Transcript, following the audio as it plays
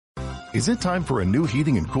Is it time for a new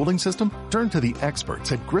heating and cooling system? Turn to the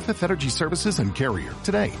experts at Griffith Energy Services and Carrier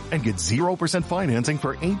today and get 0% financing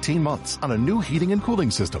for 18 months on a new heating and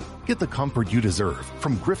cooling system. Get the comfort you deserve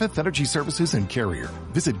from Griffith Energy Services and Carrier.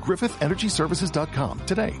 Visit griffitenergyservices.com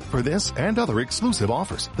today for this and other exclusive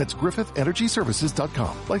offers. That's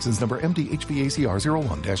griffitenergyservices.com. License number MDHVACR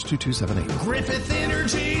 01-2278. Griffith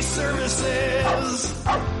Energy Services.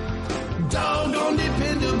 Doggone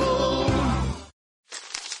dependable.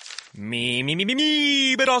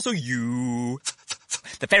 Me, but also you.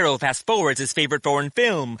 The Pharaoh fast forwards his favorite foreign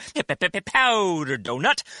film, Powder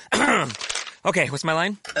Donut. Okay, what's my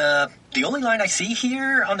line? The only line I see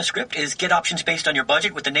here on the script is get options based on your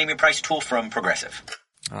budget with the Name Your Price tool from Progressive.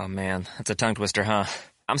 Oh man, that's a tongue twister, huh?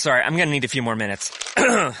 I'm sorry, I'm gonna need a few more minutes.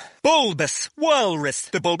 Bulbous Walrus,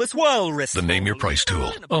 the Bulbous Walrus. The Name Your Price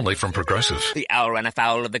tool, only from Progressive. The owl ran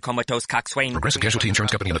afoul of the comatose coxswain. Progressive Casualty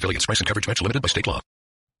Insurance Company and affiliates. Price and coverage match limited by state law.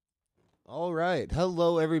 All right.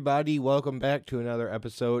 Hello, everybody. Welcome back to another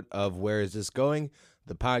episode of Where Is This Going?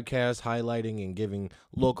 The podcast highlighting and giving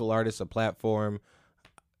local artists a platform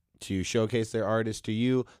to showcase their artists to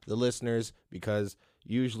you, the listeners, because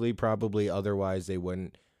usually, probably otherwise, they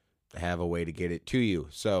wouldn't have a way to get it to you.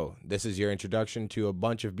 So this is your introduction to a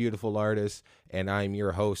bunch of beautiful artists, and I'm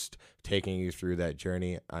your host taking you through that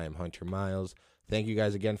journey. I am Hunter Miles. Thank you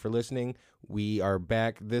guys again for listening. We are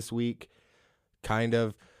back this week, kind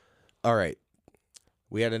of. All right,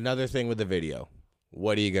 we had another thing with the video.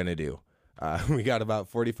 What are you going to do? We got about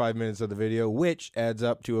 45 minutes of the video, which adds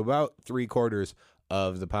up to about 3/4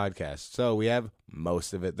 of the podcast. So we have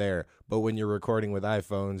most of it there. But when you're recording with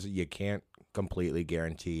iPhones, you can't completely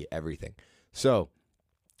guarantee everything. So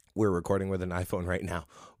we're recording with an iPhone right now.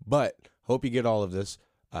 But hope you get all of this.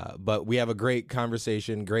 But we have a great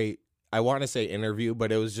conversation, I want to say interview,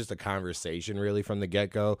 but it was just a conversation really from the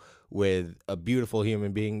get-go with a beautiful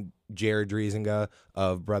human being, Jared Driesinga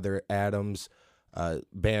of Brother Adams,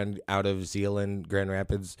 band out of Zeeland, Grand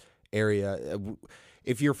Rapids area.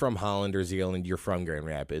 If you're from Holland or Zeeland, you're from Grand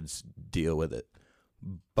Rapids, deal with it.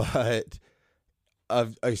 But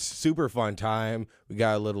a super fun time. We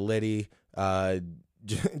got a little litty,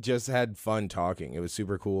 just had fun talking. It was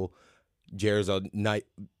super cool. Jared's a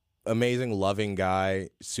amazing, loving guy,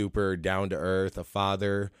 super down to earth, a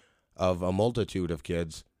father of a multitude of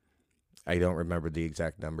kids. I don't remember the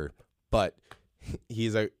exact number, but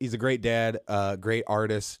he's a great dad, great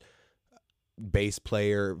artist, bass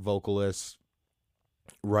player, vocalist,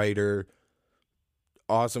 writer,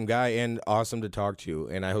 awesome guy, and awesome to talk to.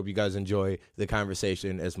 And I hope you guys enjoy the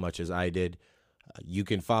conversation as much as I did. You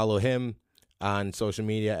can follow him on social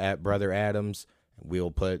media at Brother Adams.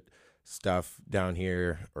 We'll put stuff down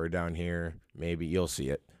here or down here. Maybe you'll see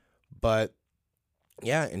it. But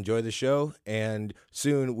yeah, enjoy the show. And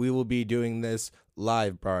soon we will be doing this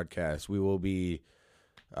live broadcast. We will be,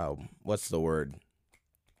 what's the word?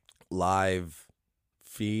 Live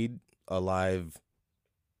feed, a live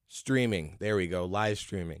streaming. There we go. Live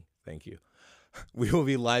streaming. Thank you. We will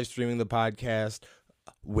be live streaming the podcast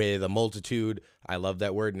with a multitude. I love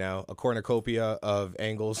that word now. A cornucopia of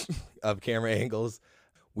angles, of camera angles.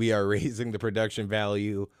 We are raising the production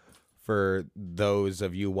value for those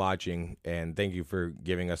of you watching, and thank you for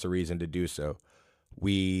giving us a reason to do so.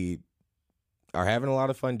 We are having a lot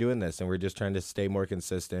of fun doing this, and we're just trying to stay more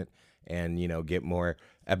consistent and, get more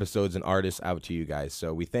episodes and artists out to you guys.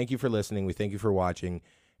 So we thank you for listening. We thank you for watching,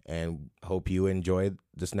 and hope you enjoyed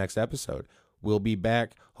this next episode. We'll be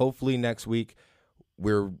back hopefully next week.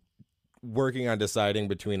 We're working on deciding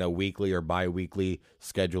between a weekly or bi-weekly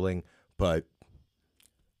scheduling, but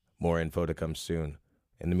more info to come soon.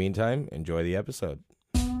 In the meantime, enjoy the episode.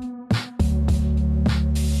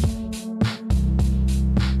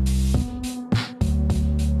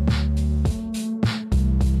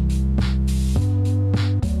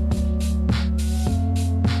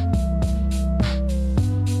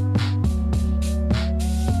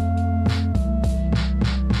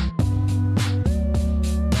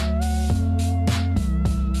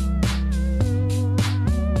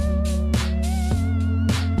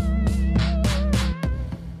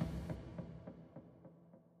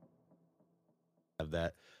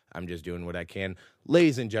 That I'm just doing what I can.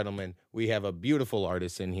 Ladies and gentlemen, we have a beautiful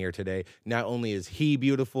artist in here today. Not only is he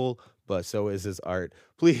beautiful, but so is his art.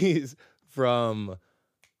 Please, from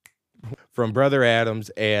Brother Adams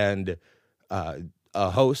and a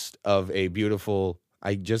host of a beautiful,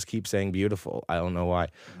 I just keep saying beautiful, I don't know why,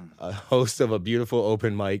 a host of a beautiful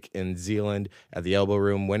open mic in Zeeland at the Elbow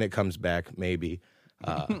Room. When it comes back, maybe.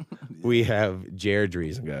 We have Jared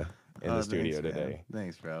Driesinga in the studio today.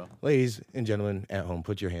 Thanks, bro. Ladies and gentlemen at home,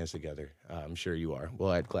 put your hands together. I'm sure you are.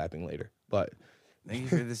 We'll add clapping later. But Thank you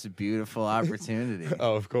for this beautiful opportunity.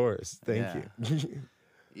 Oh, of course. Thank you.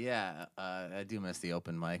 Yeah, I do miss the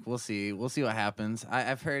open mic. We'll see. We'll see what happens.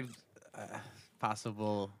 I've heard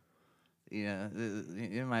possible.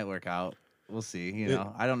 It might work out. We'll see.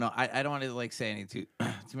 I don't know. I don't want to like say any too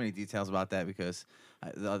many details about that because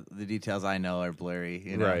the details I know are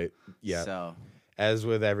blurry. Right. Yeah. So as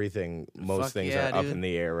with everything, most things are up dude. in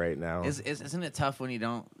the air right now. Isn't it tough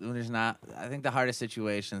when there's not? I think the hardest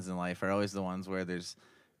situations in life are always the ones where there's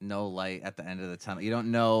no light at the end of the tunnel. You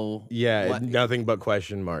don't know. Yeah, nothing but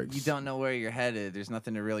question marks. You don't know where you're headed. There's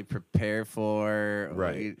nothing to really prepare for.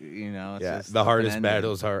 Right. It's just the hardest open-ended.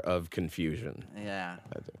 battles are of confusion. Yeah.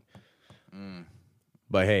 I think.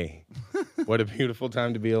 But hey, what a beautiful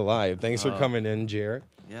time to be alive. Thanks for coming in, Jarrett.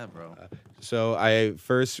 Yeah, bro. So I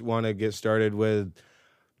first want to get started with,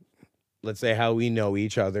 let's say, how we know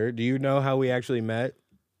each other. Do you know how we actually met,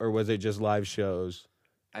 or was it just live shows?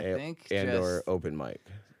 I think or open mic.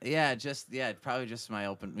 Yeah, probably just my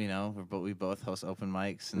open. But we both host open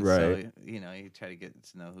mics, and right. so you try to get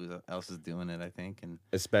to know who else is doing it. I think, and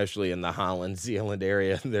especially in the Holland, Zeeland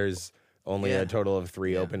area, there's only a total of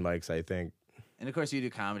 3 open mics, I think. And of course, you do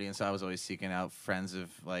comedy, and so I was always seeking out friends of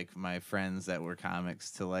like my friends that were comics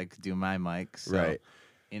to like do my mics. So, right.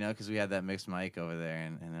 Because we had that mixed mic over there,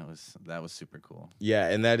 and that was super cool. Yeah,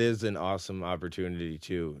 and that is an awesome opportunity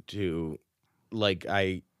too. To like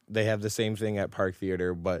they have the same thing at Park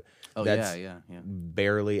Theater, but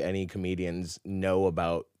barely any comedians know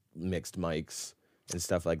about mixed mics and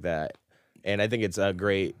stuff like that. And I think it's a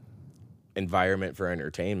great environment for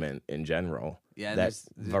entertainment in general. Yeah, that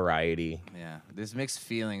variety. Yeah, there's mixed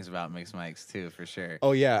feelings about mixed mics too, for sure.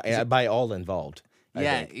 Oh yeah, by all involved.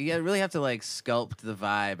 Yeah, you really have to like sculpt the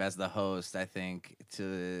vibe as the host, I think,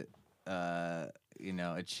 to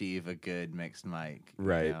achieve a good mixed mic.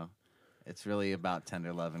 Right. It's really about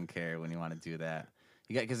tender love and care when you want to do that.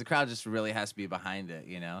 Because the crowd just really has to be behind it,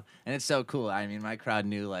 and it's so cool. I mean, my crowd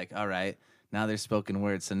knew like, all right, now there's spoken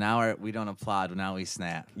words, so now we don't applaud, now we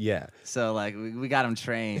snap. Yeah. So like we got them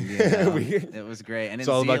trained. It was great. And it's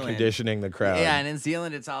all about conditioning the crowd. Yeah, and in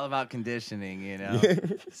Zeeland it's all about conditioning.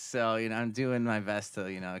 So I'm doing my best to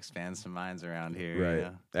expand some minds around here.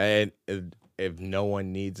 Right. And if no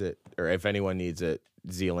one needs it, or if anyone needs it,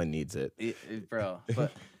 Zeeland needs it. Bro.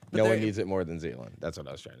 But no one needs it more than Zeeland. That's what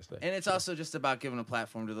I was trying to say. And it's also just about giving a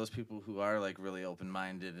platform to those people who are like really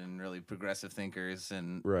open-minded and really progressive thinkers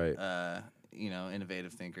and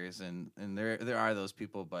innovative thinkers. And there are those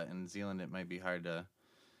people, but in Zeeland it might be hard to,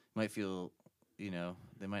 might feel,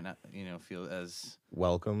 they might not, feel as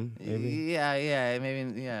welcome. Maybe.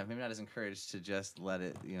 Maybe not as encouraged to just let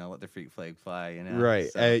the freak flag fly.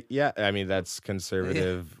 Right. So. I mean that's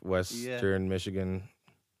conservative Western Michigan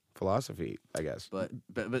philosophy, I guess. But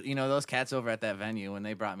those cats over at that venue, when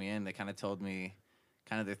they brought me in, they kind of told me,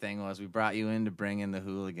 their thing was, we brought you in to bring in the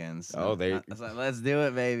hooligans. So I was like, let's do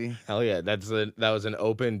it, baby. Hell yeah, that was an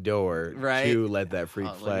open door to let that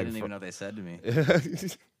freak flag. I didn't even know what they said to me.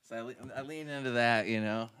 So I leaned into that,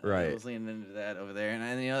 Right. I was leaning into that over there,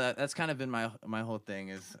 and that's kind of been my whole thing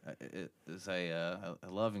is I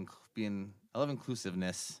love I love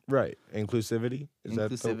inclusiveness. Right. Inclusivity?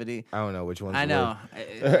 Inclusivity. I don't know which one's I know.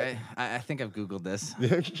 I think I've Googled this.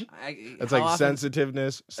 It's like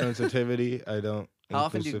sensitiveness, sensitivity. I don't. How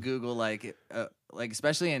often do you Google, like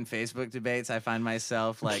especially in Facebook debates, I find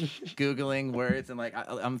myself, like, Googling words and, like,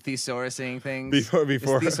 I'm thesaurusing things. Before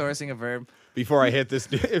thesaurussing a verb. Before I hit this,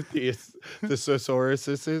 if the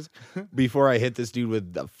thesauruses is, before I hit this dude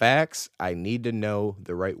with the facts, I need to know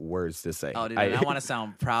the right words to say. Oh, dude, I want to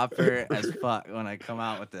sound proper as fuck when I come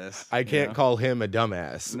out with this. I can't call him a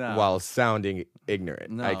dumbass while sounding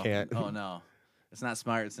ignorant. No. I can't. Oh, no. It's not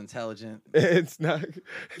smart. It's intelligent. It's not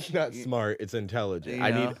smart. It's intelligent.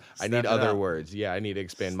 I need other words. Yeah, I need to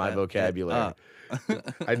expand my vocabulary.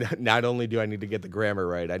 Not only do I need to get the grammar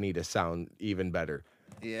right, I need to sound even better.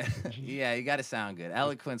 Yeah, you got to sound good.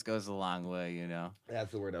 Eloquence goes a long way,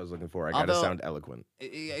 That's the word I was looking for. I got to sound eloquent.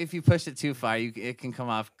 If you push it too far, it can come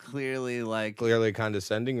off clearly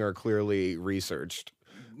condescending or clearly researched.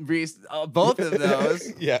 Both of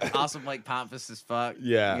those. Yeah. Awesome, like pompous as fuck.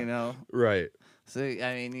 Yeah. Right. So,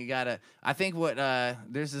 I mean, you gotta. I think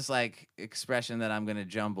there's this like expression that I'm gonna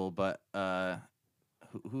jumble, but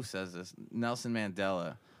who says this? Nelson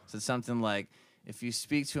Mandela said something like, "If you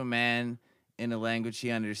speak to a man in a language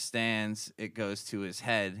he understands, it goes to his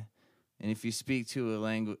head, and if you speak to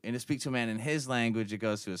a man in his language, it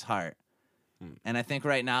goes to his heart." And I think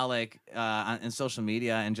right now, like in social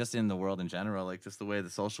media and just in the world in general, like just the way the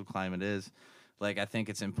social climate is, like I think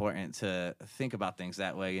it's important to think about things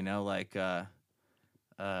that way.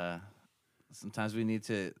 Sometimes we need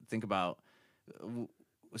to think about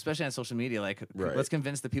especially on social media, like Right. let's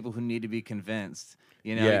convince the people who need to be convinced.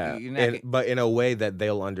 You know, Yeah, you're not, but in a way that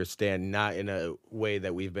they'll understand, not in a way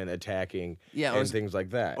that we've been attacking Yeah, or and things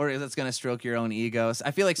like that. or it's going to stroke your own egos.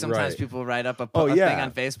 I feel like sometimes Right. people write up a Oh, thing yeah.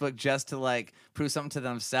 on Facebook just to like prove something to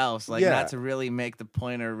themselves, like Yeah. not to really make the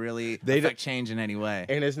point or really They affect change in any way.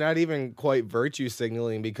 And it's not even quite virtue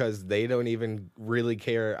signaling because they don't even really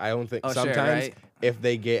care. I don't think Oh, sure, sometimes right? if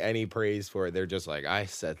they get any praise for it, they're just like, I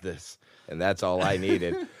said this and that's all I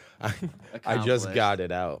needed. I just Accomplished. got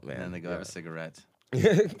it out, man. And then they go have a cigarette.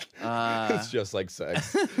 It's just like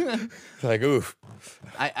sex. Like, oof,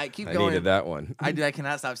 I keep I going. needed that one. I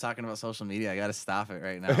cannot stop talking about social media. I got to stop it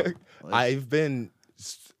right now. Like, I've been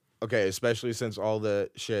okay, especially since all the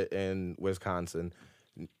shit in Wisconsin,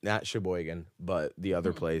 not Sheboygan, but the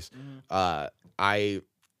other place. I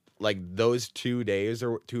like those 2 days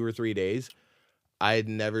or 2 or 3 days. I had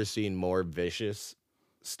never seen more vicious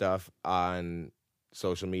stuff on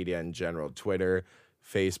social media in general, Twitter,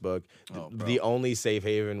 Facebook. Oh, bro. The only safe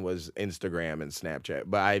haven was Instagram and Snapchat,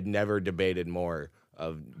 but I've never debated more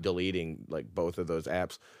of deleting like both of those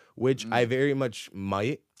apps, which I very much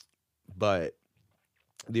might, but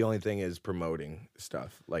the only thing is promoting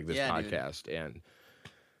stuff like this Yeah, dude. podcast and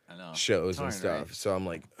I know. shows Darn and stuff. right. So I'm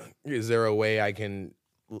like, is there a way I can,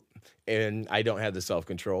 and I don't have the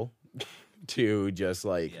self-control to just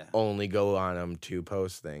like Yeah. only go on them to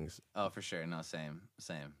post things. Oh, for sure. No, same.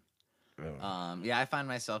 Oh. Yeah, I find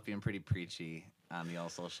myself being pretty preachy on the all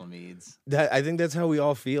social medias. That I think that's how we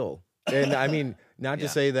all feel. And I mean, not to Yeah.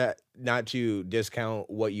 say that, not to discount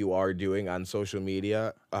what you are doing on social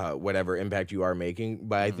media, whatever impact you are making,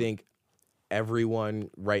 but I think everyone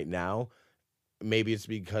right now, maybe it's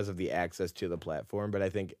because of the access to the platform, but I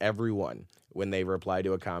think everyone, when they reply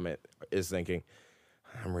to a comment, is thinking,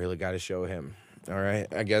 I'm really got to show him. All right,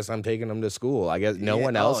 I guess I'm taking him to school. I guess no Yeah,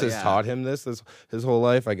 one else oh, has yeah. taught him this his whole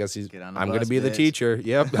life. I guess Get on the I'm going to bus, be the bitch. teacher.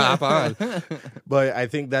 Yep, hop on. But I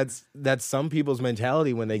think that's some people's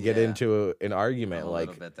mentality when they get Yeah. into an I'm argument. a Like,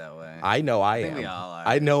 little bit that way. I know I think am. we all are.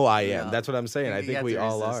 I know I We am. all- That's what I'm saying. I You think have we to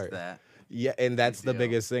all resist are. that. Yeah, and that's the do.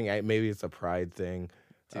 biggest thing. Maybe it's a pride thing.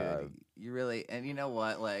 Dude, you really, and you know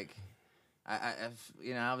what? Like, I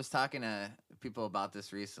was talking to people about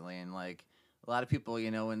this recently, and like a lot of people,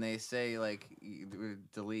 when they say like we're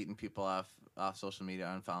deleting people off social media,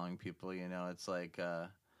 unfollowing people, it's like,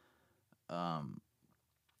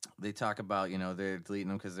 they talk about they're deleting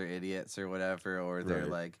them because they're idiots or whatever, or they're Right.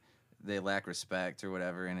 like they lack respect or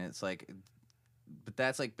whatever, and it's like, but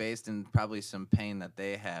that's like based in probably some pain that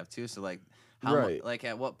they have too. So like, Right. like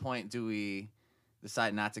at what point do we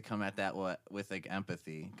decide not to come at that with like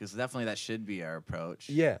empathy? Because definitely that should be our approach.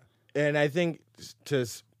 Yeah, and I think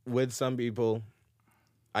with some people,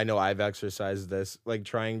 I know I've exercised this, like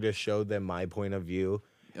trying to show them my point of view.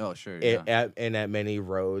 Oh sure. Yeah. At many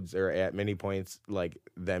roads or at many points, like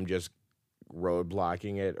them just road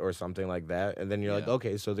blocking it or something like that, and then you're like, Yeah.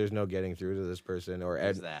 okay, so there's no getting through to this person, or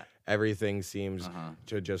There's that. everything seems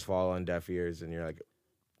to just fall on deaf ears, and you're like,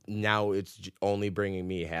 now it's only bringing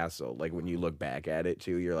me hassle. Like when you look back at it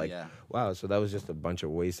too, you're like, Yeah. wow, so that was just a bunch of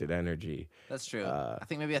wasted energy. That's true. I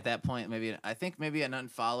think maybe at that point, maybe an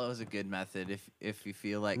unfollow is a good method if you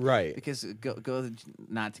feel like, Right. Because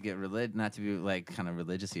not to get not to be like kind of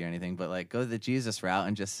religious or anything, but like go the Jesus route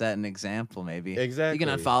and just set an example. Maybe Exactly. you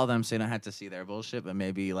can unfollow them so you don't have to see their bullshit, but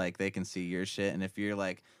maybe like they can see your shit. And if you're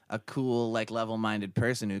like a cool, like level-minded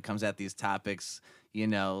person who comes at these topics,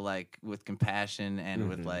 like with compassion and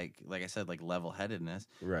with like I said, like level-headedness,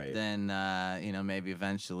 Right. then maybe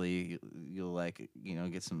eventually you'll like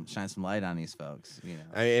shine some light on these folks. I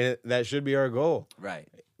mean, that should be our goal. Right.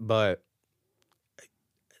 But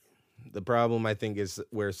the problem, I think, is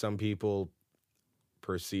where some people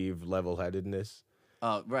perceive level-headedness.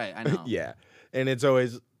 Oh, right. I know. Yeah, and it's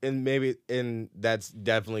always, and that's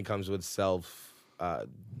definitely comes with self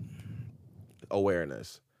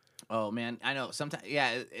awareness. Oh man, I know. Sometimes,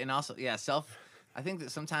 yeah, and also, yeah, I think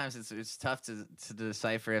that sometimes it's tough to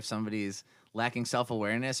decipher if somebody's lacking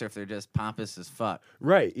self-awareness or if they're just pompous as fuck.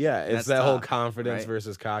 Right. Yeah. It's That's that whole tough, confidence right?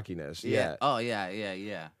 versus cockiness. Yeah. Oh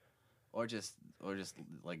yeah. Or just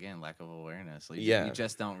again, lack of awareness. Like, Yeah. You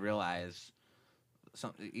just don't realize.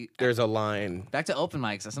 There's a line. Back to open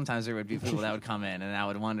mics, sometimes there would be people that would come in, and I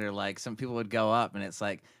would wonder, like, some people would go up, and it's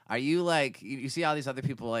like, are you like, you see all these other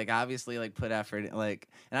people, like, obviously, like, put effort, like,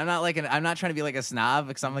 and I'm not trying to be like a snob,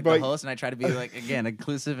 because I'm like the But- host, and I try to be like, again,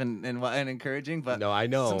 inclusive and encouraging, but No, I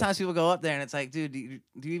know. sometimes people go up there, and it's like, dude, do you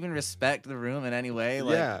even respect the room in any way?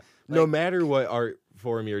 Like, Yeah. No matter what art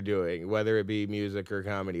form you're doing, whether it be music or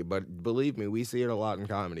comedy, but believe me, we see it a lot in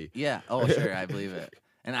comedy. Yeah. Oh, sure. I believe it.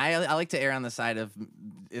 And I like to err on the side of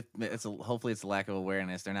hopefully it's a lack of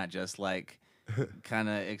awareness. They're not just like kind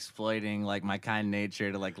of exploiting like my kind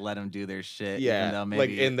nature to like let them do their shit. Yeah, even though maybe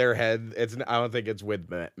like in their head, I don't think it's with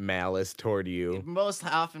malice toward you. Most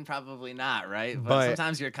often, probably not, right? But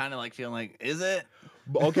sometimes you're kind of like feeling like, is it?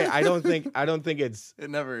 Okay, I don't think it's.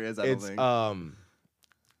 It never is. I don't think.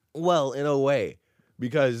 Well, in a way,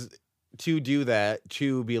 because to do that,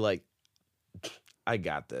 to be like, I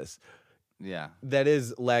got this. Yeah. That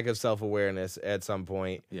is lack of self-awareness at some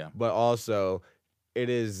point. Yeah. But also, it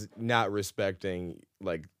is not respecting,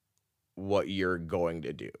 like, what you're going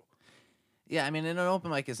to do. Yeah, I mean, an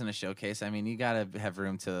open mic isn't a showcase. I mean, you got to have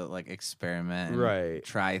room to, like, experiment and right.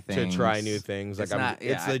 try things. To try new things. It's like,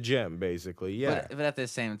 it's the gym, basically. Yeah. But at the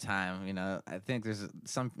same time, you know, I think there's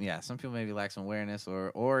some people maybe lack some awareness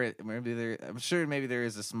or maybe I'm sure maybe there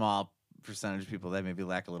is a small percentage of people that maybe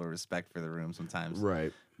lack a little respect for the room sometimes.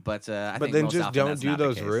 Right. But I but think then most just often don't that's do not the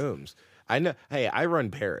those case. rooms. I know. Hey, I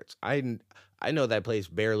run Parrots. I know that place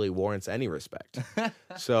barely warrants any respect.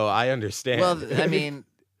 So I understand. Well, I mean,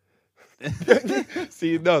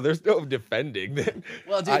 see, no, there's no defending.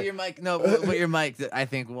 well, dude, your mic. No, but your mic, I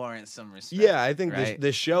think warrants some respect. Yeah, I think right?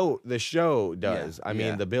 the show does. Yeah, I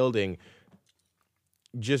mean, the building.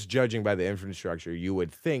 Just judging by the infrastructure, you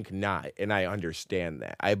would think not, and I understand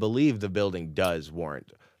that. I believe the building does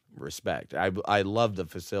warrant respect. I love the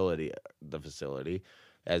facility,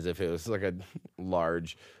 as if it was like a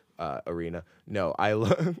large arena. No, I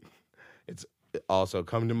love. It's also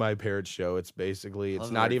come to my Parrot show. It's basically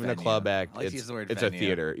it's not even a club act. I like to use the word it's venue. a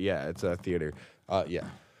theater. Yeah, it's a theater. Yeah,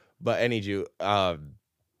 but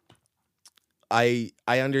I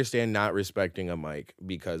understand not respecting a mic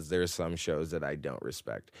because there's some shows that I don't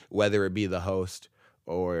respect, whether it be the host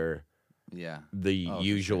or the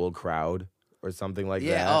usual crowd or something like that.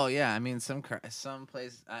 Yeah. Oh, yeah. I mean, some place.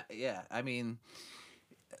 Yeah. I mean,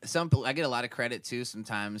 I get a lot of credit too.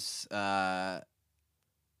 Sometimes, a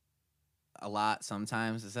lot.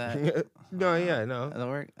 Sometimes is that? No. Yeah. No. That'll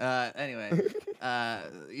work. Anyway,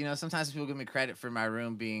 you know, sometimes people give me credit for my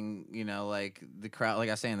room being, you know, like the crowd, like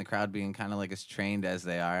I was saying, the crowd being kind of like as trained as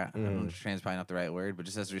they are. I don't know, trained is probably not the right word, but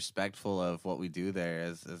just as respectful of what we do there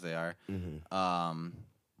as they are.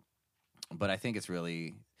 But I think it's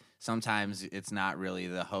really sometimes it's not really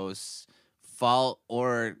the host's fault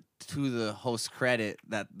or to the host's credit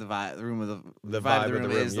that the vibe of the room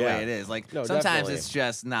is the way it is. Like no, sometimes definitely. it's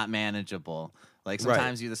just not manageable. Like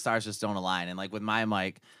sometimes the stars just don't align. And like with my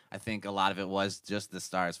mic, I think a lot of it was just the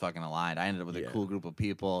stars fucking aligned. I ended up with a cool group of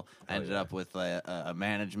people. I ended up with a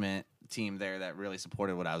management team there that really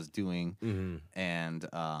supported what I was doing. And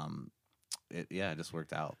it just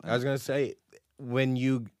worked out. I was gonna say when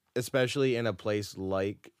you, especially in a place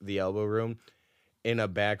like the Elbow Room, in a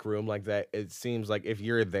back room like that, it seems like if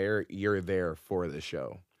you're there for the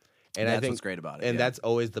show. And I that's think what's great about it. And that's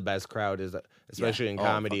always the best crowd, is especially in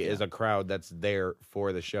comedy, is a crowd that's there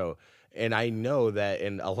for the show. And I know that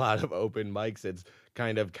in a lot of open mics, it's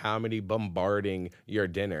kind of comedy bombarding your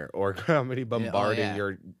dinner or comedy bombarding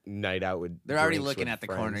your night out with. They're already drinks looking with at the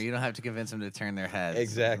friends. corner. You don't have to convince them to turn their heads.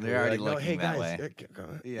 Exactly. They're already like, looking that way.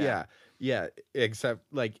 Yeah. Except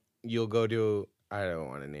like you'll go to, I don't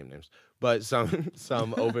want to name names, but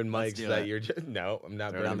some open mics that you're just, no, I'm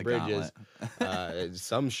not burning bridges.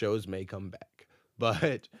 Some shows may come back,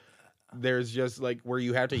 but there's just like where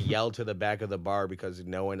you have to yell to the back of the bar because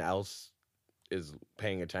no one else is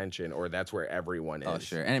paying attention, or that's where everyone is. Oh,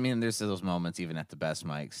 sure. And I mean, there's those moments even at the best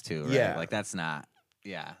mics too, right? Yeah. Like that's not,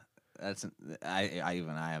 that's I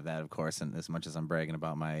have that, of course, and as much as I'm bragging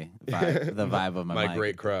about my vibe, the vibe of my mic.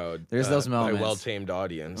 great crowd. There's those moments. My well-tamed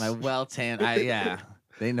audience. My well-tamed,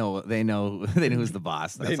 They know who's the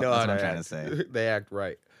boss. That's what I'm trying to say. They act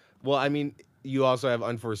right. Well, I mean, you also have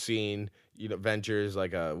unforeseen, ventures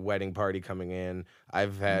like a wedding party coming in.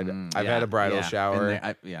 I've had a bridal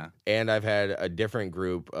shower. And I've had a different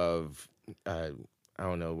group of I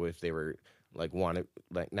don't know if they were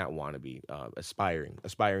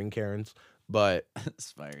aspiring Karens, but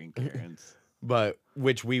aspiring Karens. But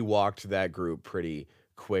which we walked that group pretty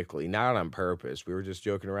quickly, not on purpose. We were just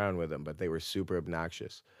joking around with them, but they were super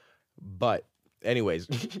obnoxious. But anyways,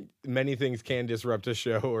 many things can disrupt a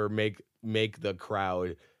show or make the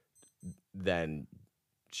crowd then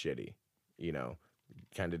shitty,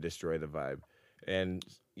 kind of destroy the vibe. And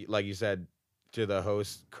like you said, to the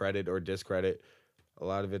host, credit or discredit, a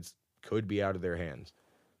lot of it could be out of their hands.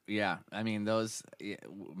 Yeah, I mean those,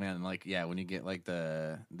 man. Like, when you get like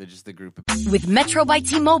the group of With Metro by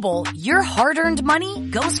T-Mobile, your hard-earned money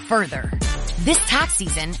goes further. This tax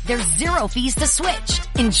season, there's 0 fees to switch.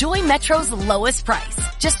 Enjoy Metro's lowest price,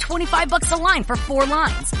 just $25 a line for 4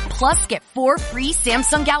 lines. Plus, get 4 free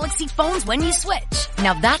Samsung Galaxy phones when you switch.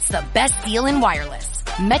 Now that's the best deal in wireless.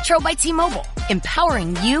 Metro by T-Mobile,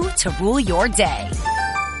 empowering you to rule your day.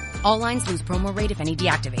 All lines lose promo rate if any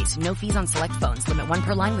deactivates. No fees on select phones. Limit 1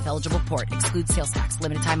 per line with eligible port. Excludes sales tax.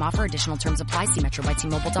 Limited time offer. Additional terms apply. See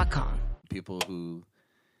metrobytmobile.com. People who,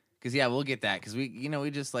 because yeah, we'll get that because we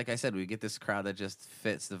just like I said, we get this crowd that just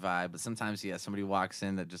fits the vibe. But sometimes somebody walks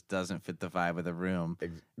in that just doesn't fit the vibe of the room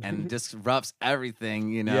and disrupts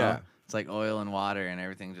everything. Yeah. It's like oil and water and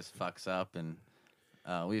everything just fucks up. And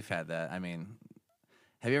we've had that. I mean.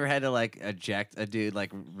 Have you ever had to like eject a dude,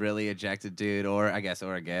 like really eject a dude, or a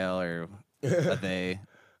gal, or a they?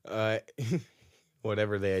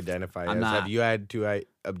 Whatever they identify I'm as. not. Have you had to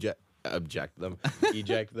eject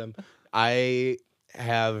them? I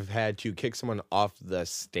have had to kick someone off the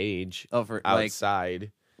stage For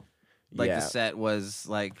outside. like Yeah. the set was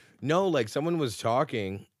like No, like someone was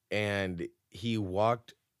talking and he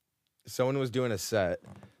walked. Someone was doing a set.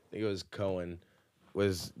 I think it was Cohen.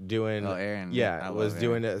 Was doing Aaron. yeah, I was love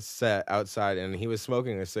doing a set outside, and he was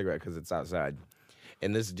smoking a cigarette because it's outside.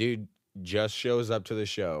 And this dude just shows up to the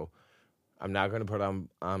show. I'm not going to put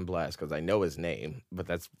on blast because I know his name, but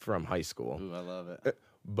that's from high school. Ooh, I love it.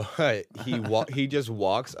 But he just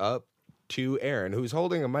walks up to Aaron, who's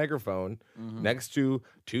holding a microphone next to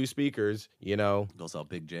 2 speakers. Goes all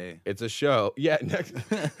Big J. It's a show. Yeah.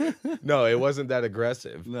 No, it wasn't that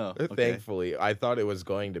aggressive. No, okay. Thankfully. I thought it was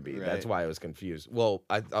going to be. Right. That's why I was confused. Well,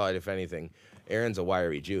 I thought, if anything, Aaron's a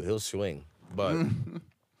wiry Jew. He'll swing. But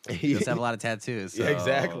He does have a lot of tattoos. So yeah,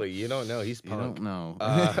 exactly. You don't know. He's You punk. don't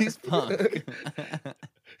know. He's punk.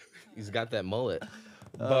 He's got that mullet.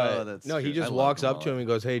 But that's no, he true. I just love walks the up to him and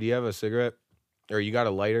goes, "Hey, do you have a cigarette? Or you got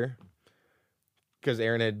a lighter?" Because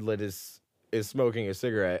Aaron had is smoking a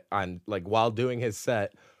cigarette on while doing his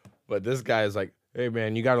set. But this guy is like, "Hey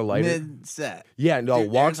man, you got a lighter?" Mid set. Yeah, no,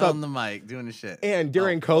 Dude, walks Aaron's up on the mic doing the shit. and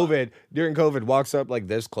during COVID, walks up like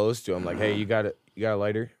this close to him, like, "Hey, you got a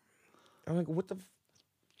lighter?" I'm like, "What the?"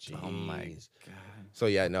 Oh my Jeez. god. So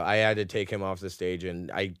yeah, no, I had to take him off the stage,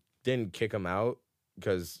 and I didn't kick him out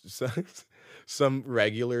because some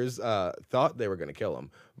regulars thought they were gonna kill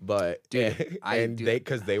him, but Dude,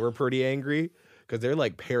 because they were pretty angry because they're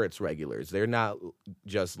like Parrots regulars. They're not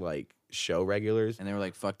just like show regulars. And they were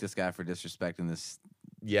like, "Fuck this guy for disrespecting this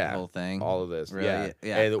Yeah, whole thing." all of this. Really? Yeah,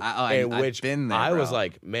 Yeah. And, I've which been there, I was bro.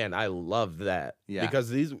 like, man, I love that. Yeah. Because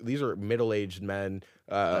these are middle-aged men,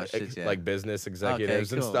 shit, yeah. like business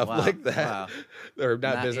executives and cool. stuff Wow. like that. Wow. They're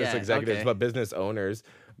not Not business yet. executives, Okay. but business owners,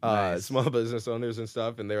 Nice. small business owners and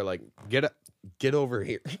stuff. And they're like, get over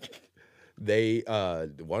here. They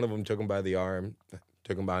one of them took him by the arm,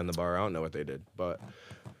 took him behind the bar. I don't know what they did, but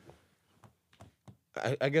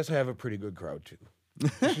I guess I have a pretty good crowd too.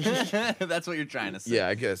 That's what you're trying to say. Yeah,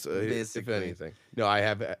 I guess if Basically. anything. No, I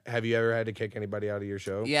have. Have you ever had to kick anybody out of your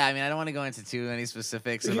show? Yeah, I mean, I don't want to go into too many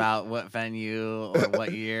specifics about what venue or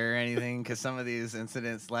what year or anything, because some of these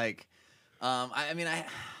incidents, like,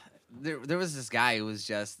 there was this guy who was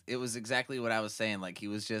it was exactly what I was saying. Like, he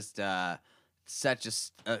was just such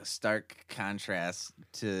a stark contrast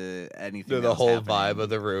to anything. To that the was whole happening. vibe of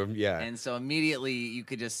the room. Yeah. And so immediately you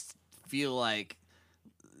could just feel like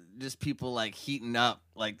just people like heating up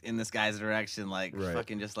like in this guy's direction, like Right.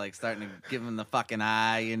 fucking just like starting to give him the fucking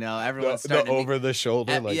eye, everyone's the starting to over the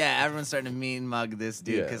shoulder. Like, yeah, everyone's starting to mean mug this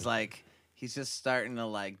dude Yeah. because like he's just starting to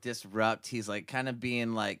like disrupt. He's like kind of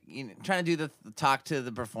being like trying to do the talk to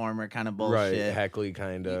the performer kind of bullshit. right, heckly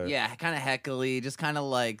kind of. Yeah, kind of heckly, just kind of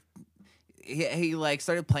like he like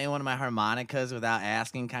started playing one of my harmonicas without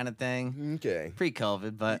asking, kind of thing. Okay.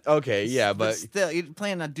 Pre-COVID, but Okay, yeah, but still, you're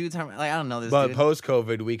playing a dude's harmonica. Like I don't know this but dude.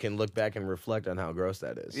 post-COVID, we can look back and reflect on how gross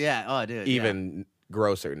that is. Yeah. Oh, dude. Even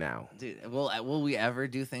grosser now. yeah. Dude, will we ever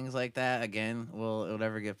do things like that again? Will it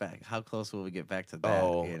ever get back? How close will we get back to that?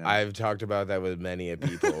 Oh, I've talked about that with many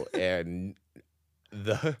people, and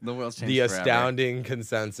the world's changed the forever. astounding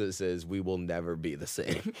consensus is we will never be the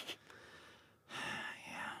same.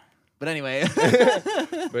 But anyway.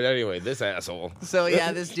 But anyway, this asshole. So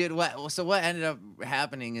yeah, this dude. What ended up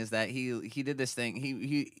happening is that he did this thing.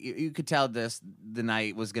 He you could tell the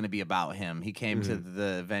night was going to be about him. He came to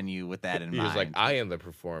the venue with that in He mind. was like, I am the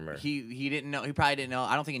performer. He didn't know. He probably didn't know.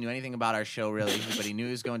 I don't think he knew anything about our show really, but he knew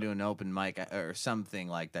he was going to an open mic or something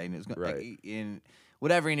like that. He knew he was going, Right. in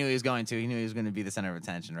whatever he knew he was going to. He knew he was going to be the center of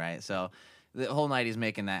attention, right? So the whole night he's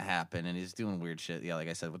making that happen, and he's doing weird shit. Yeah, like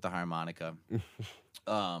I said, with the harmonica.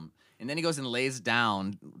 And then he goes and lays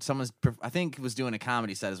down. I think was doing a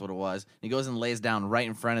comedy set is what it was. He goes and lays down right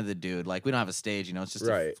in front of the dude. Like, we don't have a stage, it's just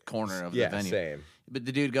Right. a corner of Yeah, the venue. same. But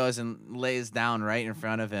the dude goes and lays down right in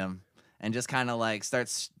front of him. and just kind of like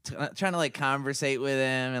starts trying to like conversate with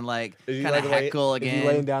him and like Is he, kind of like, heckle Is again. he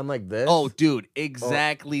laying down like this? Oh, dude,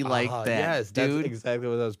 exactly like that. Yes, dude. that's exactly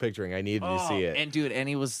what I was picturing. I needed to see it. And dude, and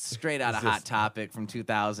he was straight out of Hot Topic from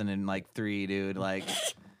 2003, dude. Like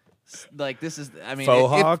this is, I mean, Faux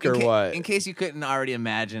hawk or what? In case you couldn't already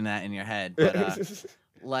imagine that in your head, but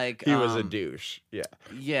like he was a douche. Yeah.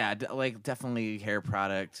 Yeah, like definitely hair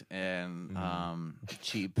product and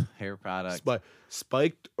cheap hair product.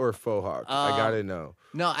 Spiked or faux hawk? I gotta know.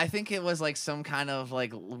 No, I think it was like some kind of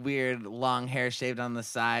like weird long hair shaved on the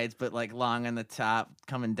sides, but like long on the top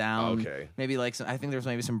coming down. Okay. Maybe like I think there's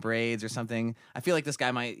maybe some braids or something. I feel like this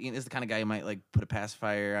guy is the kind of guy who might like put a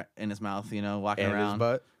pacifier in his mouth, walking And around. his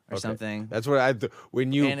butt? Or something. That's what I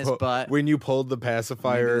when you And his butt. when you pulled the Maybe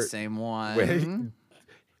pacifier. the same one.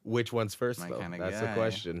 Which one's first My though? kinda That's guy. the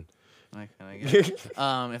question. Like,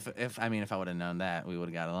 if I would have known that, we would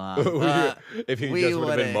have got along. If he we just would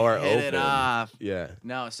have been more hit open. it off. Yeah.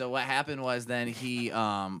 No, so what happened was then he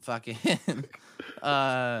fucking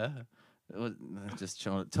just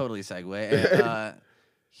totally segue.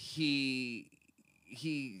 He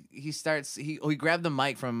starts he grabbed the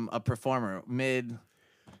mic from a performer mid.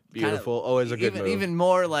 Beautiful. Always a good move. Even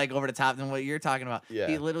more like over the top than what you're talking about. Yeah.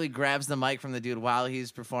 He literally grabs the mic from the dude while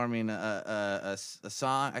he's performing a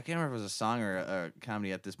song. I can't remember if it was a song or a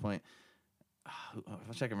comedy at this point. I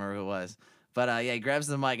wish I could remember who it was. But he grabs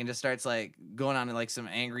the mic and just starts like going on like some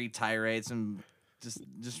angry tirade, some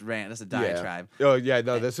just rant. That's a diatribe. Yeah. Oh yeah,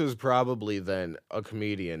 no, this was probably then a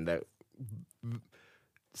comedian that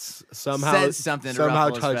somehow said something to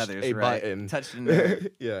ruffle his touched feathers, a right? button. Touched a nerve.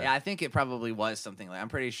 Yeah. Yeah, I think it probably was something like I'm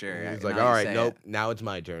pretty sure. He's like, now all you right, say nope, it. now it's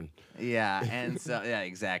my turn. Yeah, and so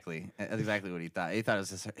exactly. That's exactly what he thought. He thought it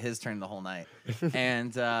was his turn the whole night.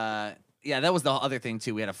 And that was the other thing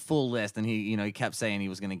too. We had a full list, and he kept saying he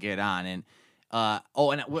was going to get on. And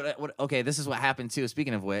okay, this is what happened too.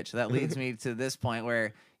 Speaking of which, that leads me to this point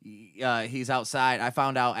where he's outside. I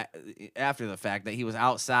found out after the fact that he was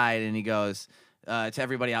outside, and he goes to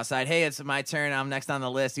everybody outside, "Hey, it's my turn. I'm next on the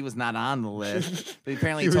list." He was not on the list, but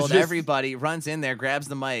apparently he told everybody. Runs in there, grabs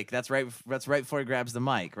the mic. That's right before he grabs the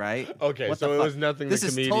mic, right? Okay, What so the it fuck? was nothing. This the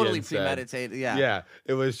is comedian totally said. premeditated. Yeah. Yeah,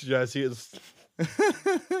 it was just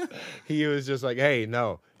he was just like, "Hey,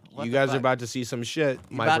 no, What you the guys are fuck? about to see some shit.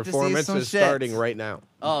 My about to see performance some is shit." starting right now."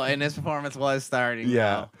 Oh, and his performance was starting. Yeah.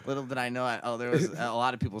 now. Little did I know. There was a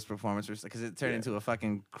lot of people's performances because it turned into a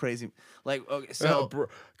fucking crazy. Like, okay, so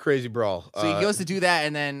crazy brawl. So he goes to do that,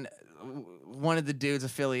 and then one of the dudes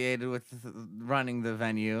affiliated with running the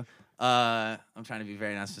venue. I'm trying to be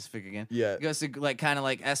very non-specific again. Yeah. He goes to like kind of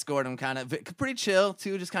like escort him, kind of pretty chill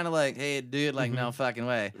too, just kind of like, "Hey, dude, like no fucking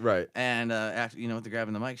way." Right. And after with the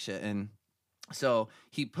grabbing the mic shit, and so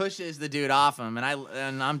he pushes the dude off him, and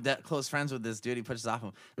I'm close friends with this dude. He pushes off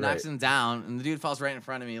him, knocks him down, and the dude falls right in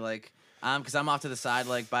front of me, like. Because I'm off to the side,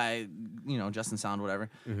 like by, Justin Sound, whatever.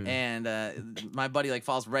 Mm-hmm. And my buddy like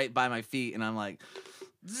falls right by my feet, and I'm like,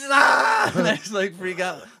 "Ah!" And I just like freak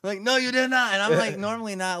out, like, "No, you did not." And I'm like,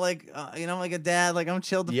 normally not like, I'm like a dad, like I'm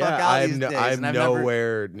chilled the fuck out these days. I'm And I've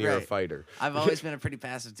nowhere near a Right. fighter. I've always been a pretty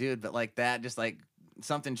passive dude, but like that, just like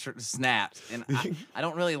something snapped, and I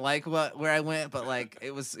don't really like where I went, but like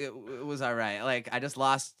it was all right. Like I just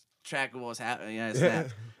lost track of what was happening. I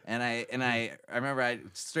snapped. And I remember I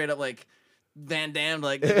straight up like Van Damme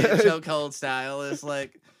like chokehold style. It's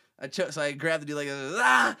like so I grabbed the dude like this,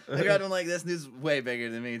 I grabbed him like this. And dude's way bigger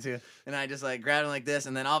than me too. And I just like grabbed him like this,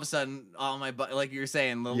 and then all of a sudden, all my like you were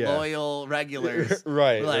saying, the loyal regulars,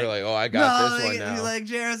 Right? Like, they're like, "Oh, I got this one He's now." like,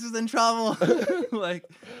 "Jairus is in trouble." like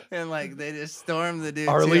they just stormed the dude.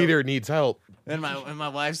 Our too. leader needs help. And my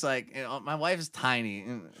wife's like, my wife is tiny,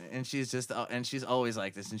 and she's just, and she's always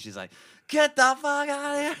like this, and she's like, "Get the fuck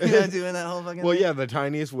out of here!" Doing that whole fucking. Well, thing. yeah, the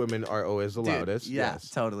tiniest women are always the Dude, loudest. Yeah, yes.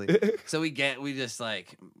 totally. So we just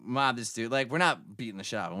like mob this dude. Like we're not beating the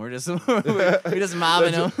shop, and we're just we just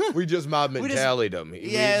mobbing him. We just mob We just- mentality'd him.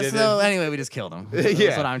 Yeah. So anyway, we just killed him. That's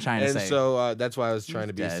yeah, what I'm trying to and say. so that's why I was trying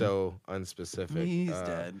to be dead. so unspecific. He's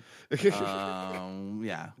dead.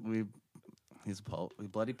 Yeah, he's a pulp. We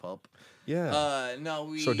bloody pulp. Yeah. No,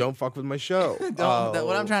 we. So don't fuck with my show.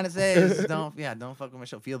 What I'm trying to say is don't fuck with my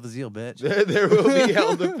show. Feel the zeal, bitch. There will be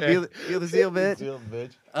hell to pay. Feel the zeal, bitch. Zeal,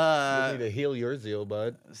 bitch. You need to heal your zeal,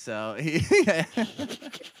 bud. So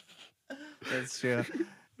that's true.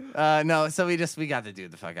 No, so we got the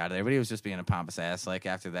dude the fuck out of there, but he was just being a pompous ass. Like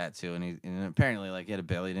after that too, and apparently like he had a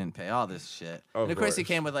bill, he didn't pay all this shit. And of course he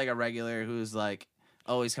came with like a regular who's like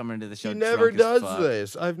always coming to the show. He never drunk does as fuck.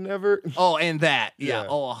 this. I've never. Oh, and that, yeah. Yeah.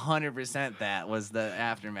 Oh, 100% that was the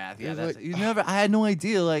aftermath. Yeah, He's that's like- you never. I had no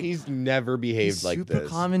idea. Like He's never behaved he's like super this.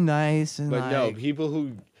 calm and nice, and But no, like, people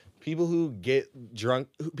who People who get drunk,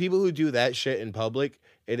 people who do that shit in public,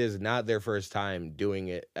 it is not their first time doing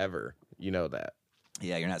it ever. You know that.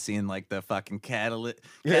 Yeah, you're not seeing like the fucking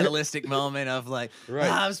catalytic moment of like, Right.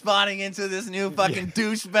 I'm spawning into this new fucking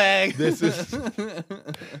douchebag.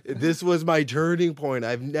 This was my turning point.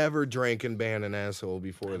 I've never drank and banned an asshole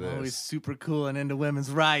before this. Always super cool and into women's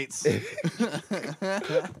rights.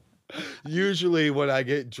 Usually when I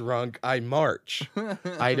get drunk, I march.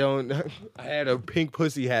 I don't. I had a pink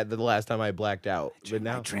pussy hat the last time I blacked out, but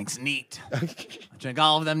My now drink's neat. I drink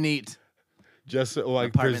all of them neat. just so I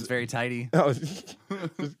Apartment's very tidy.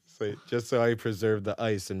 just so I preserve the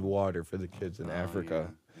ice and water for the kids in Africa,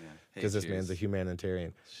 Hey, because this cheers. man's a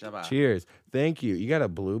humanitarian. Shabbat. Cheers. Thank you. You got a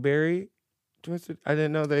blueberry twisted? I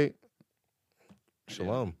didn't know they.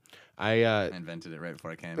 Shalom. I invented it right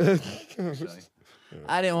before I came. Actually.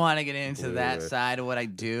 I didn't want to get into that side of what I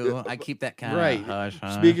do. I keep that kind Right. of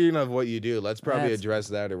hush. Speaking of what you do, let's probably That's- address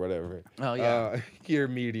that or whatever. Oh, yeah. Your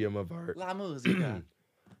medium of art. La musica.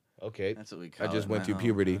 Okay. That's what we call it. I just went in through my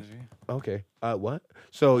puberty. home country. Okay. What?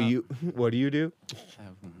 So what do you do?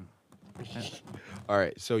 All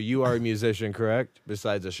right. So you are a musician, correct?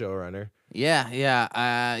 Besides a showrunner. Yes.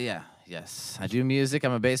 I do music.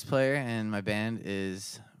 I'm a bass player, and my band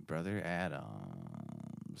is Brother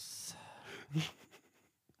Adams.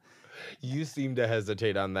 You seem to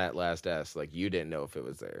hesitate on that last S, like you didn't know if it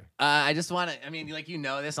was there. I just want to. I mean, like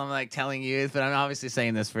this. I'm like telling you, but I'm obviously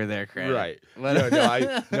saying this for their credit. Right.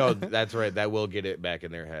 But, No, that's right. That will get it back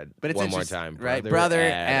in their head. But it's one more interest- time. right? Brother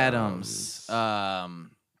Adams.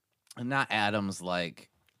 Not Adams like.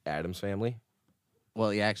 Adams family.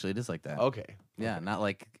 Well, yeah, actually, it is like that. Okay. Yeah, not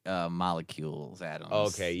like molecules Adams.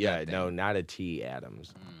 Okay. Yeah. That No, thing. not a T.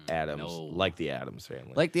 Adams. Adams, no. like the Adams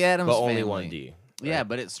family. Like the Adams but family. only one D. Yeah, right?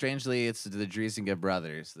 but it's the Driesinger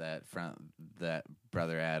brothers that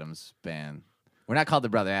Brother Adams band. We're not called the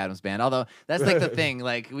Brother Adams band, although that's like the thing.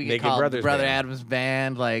 Like we get Naked called the Brothers Brother band. Adams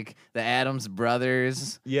band, like the Adams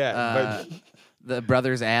brothers. Yeah, but the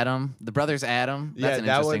Brothers Adam. The Brothers Adam. That's an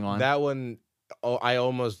interesting one. That one. Oh, I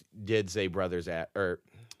almost did say Brothers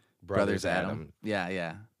Brothers Adam. Adam.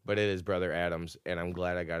 Yeah. But it is Brother Adams, and I'm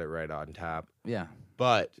glad I got it right on top. Yeah.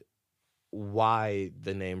 But why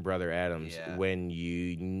the name Brother Adams Yeah. when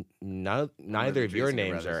neither of your Driesinger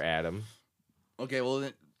names brothers. are Adam? Okay, well,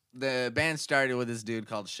 the band started with this dude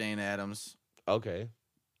called Shane Adams. Okay.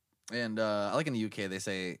 And like in the UK, they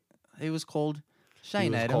say, he was called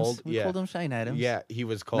Shane was Adams. called- We yeah. called him Shane Adams. Yeah, he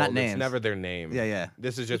was called. Not It's names. never their name. Yeah.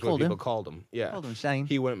 This is just We what called people him. called him. Yeah. Called him Shane.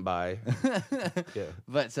 He went by. Yeah.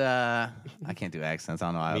 But I can't do accents. I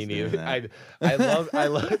don't know how I Me was doing neither.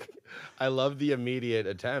 that. I love the immediate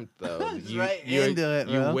attempt though. Just right into it,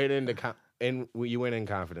 You bro. went into you went in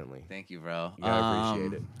confidently Thank you, bro. You gotta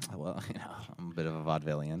appreciate it. Well, I'm a bit of a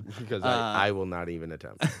vaudevillian. because I will not even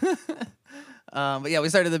attempt. But yeah, we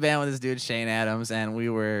started the band with this dude, Shane Adams, and we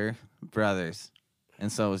were brothers.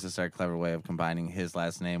 And so it was just our clever way of combining his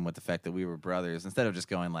last name with the fact that we were brothers instead of just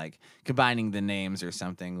going like combining the names or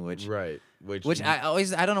something, which Right. Which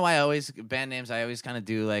I don't know why band names I always kind of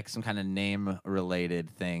do like some kind of name related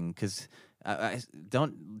thing because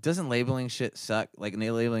doesn't labeling shit suck, like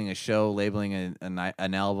labeling a show, labeling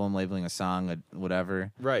an album, labeling a song,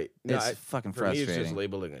 whatever. Right. No, It's fucking for me, it's frustrating. just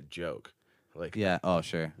labeling a joke. Like Yeah. Oh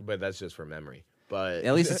sure. but that's just for memory. But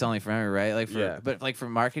At least it's only for memory, right? Like for Yeah. but like for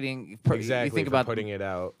marketing, exactly You think for about putting it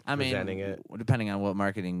out, I mean, presenting it. depending on what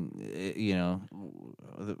marketing,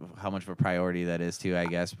 how much of a priority that is too, I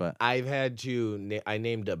guess. But I've had to. I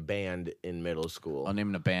named a band in middle school.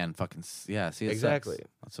 naming a band, yeah. See, it Exactly. sucks.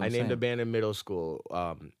 That's what I I'm named a saying. band in middle school,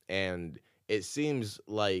 and it seems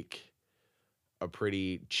like a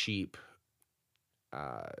pretty cheap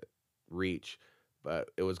reach, but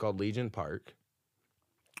it was called Legion Park,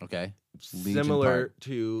 Okay. Legion similar Park.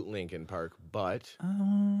 to Lincoln Park, but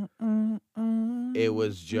it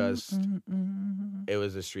was just it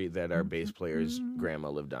was a street that our bass player's grandma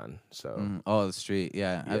lived on. So, Oh, the street.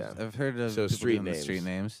 Yeah. Yeah. I've heard of So people street doing the names. street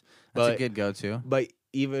names. That's a But- good go-to. but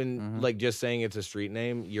even like just saying it's a street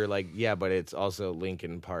name, you're like, yeah, but it's also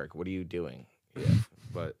Lincoln Park. What are you doing? Yeah,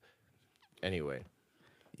 but anyway,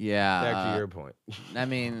 Yeah. back to your point. I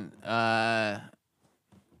mean,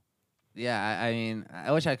 yeah, I mean,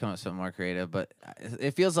 I wish I'd come up with something more creative, but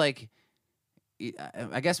it feels like,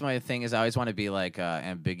 I guess my thing is I always want to be like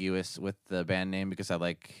ambiguous with the band name because I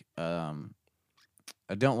like,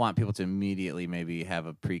 I don't want people to immediately maybe have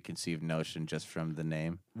a preconceived notion just from the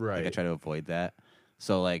name. Like I Right. try to avoid that.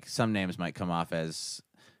 So like some names might come off as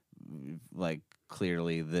like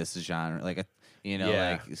clearly this genre, like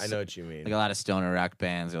yeah, like I know what you mean. like a lot of stoner rock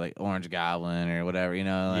bands are like Orange Goblin or whatever, like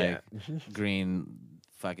Yeah. Green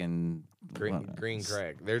fucking green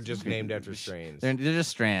crack. They're just named after strains. They're just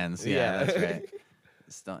strands. Yeah, that's right.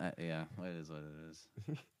 Yeah, it is what it is.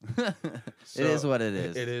 It is what it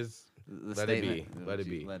is. It is. The Let statement, it be. Let it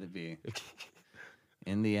be. Let it be.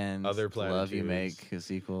 In the end, Other the love you platitudes. make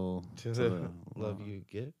is equal To the love you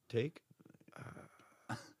get, take.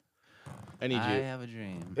 I need you. I have a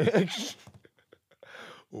dream.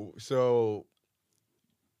 So,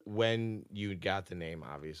 when you got the name,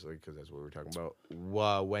 obviously, because that's what we're talking about.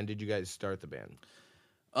 When did you guys start the band?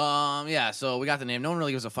 Yeah, so we got the name. No one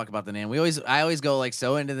really gives a fuck about the name. I always go like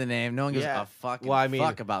so into the name. No one gives a fucking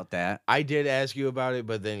fuck about that. I did ask you about it,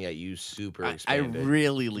 but then you super I expanded.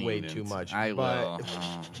 really leaned way into too much. I but... will.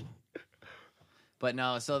 But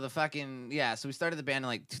no, so the fucking so we started the band in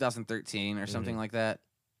like 2013 or something like that.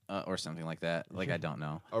 Or something like that. Like, I don't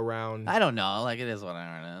know. Around. I don't know. Like, it is what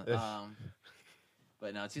I don't know.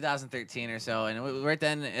 But no, 2013 or so. And right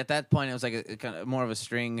then, at that point, it was like a kind of more of a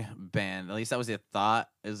string band. At least that was the thought,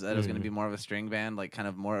 is that it was going to be more of a string band, like kind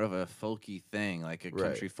of more of a folky thing, like a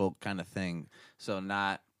country folk kind of thing. So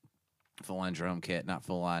not full-on drum kit, not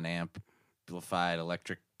full-on amplified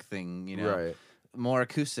electric thing, you know. Right. More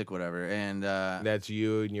acoustic, whatever, and that's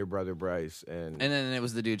you and your brother Bryce, and then it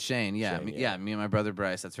was the dude Shane, me and my brother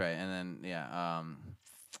Bryce, that's right, and then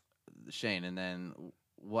Shane, and then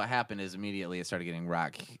what happened is immediately it started getting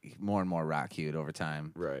more and more rock hued over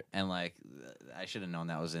time, right, and like I should have known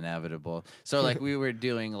that was inevitable. So like we were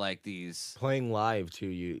doing like these playing live too.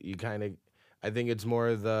 You kind of, I think it's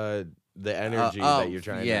more the energy that you're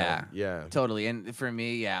trying to, yeah, totally, and for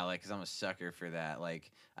me, like, because I'm a sucker for that.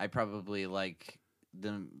 Like I probably like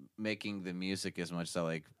making the music as much as I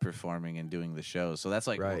like performing and doing the shows. So that's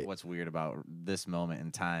like what's weird about this moment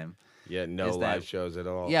in time. Yeah, no live shows at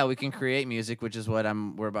all. Yeah, we can create music, which is what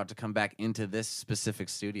we're about to come back into this specific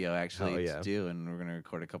studio actually to do, and we're gonna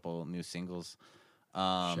record a couple new singles.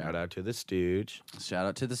 Shout out to the Stooge. Shout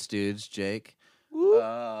out to the Stooge, Jake.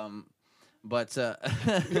 But so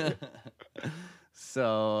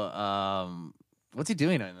what's he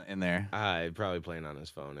doing in there? Probably playing on his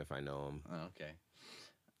phone if I know him. Oh, okay.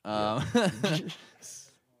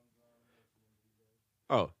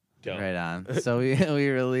 Right on. So we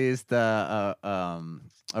released a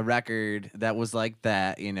record that was like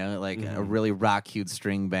that, you know, like a really rock-hued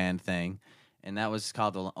string band thing, and that was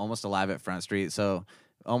called Almost Alive at Front Street. So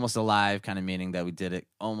Almost Alive kind of meaning that we did it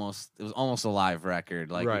almost. It was almost a live record.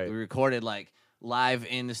 Like we recorded like live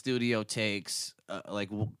in the studio takes, like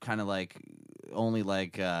kind of like only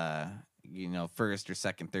like you know, first or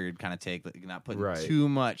second, third kind of take, like not putting too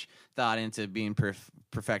much thought into being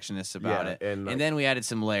perfectionists about it. And then we added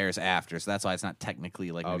some layers after, so that's why it's not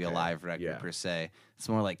technically like maybe a live record per se. It's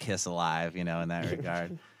more like Kiss Alive, you know, in that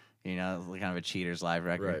regard. You know, kind of a Cheaters live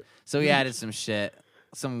record. Right. So we added some shit,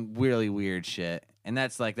 some really weird shit, and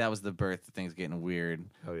that was the birth of things getting weird.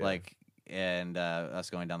 Oh, yeah. Like, and us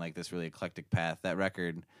going down like this really eclectic path. That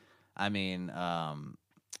record, I mean,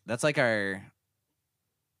 that's like our.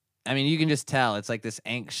 I mean, you can just tell it's like this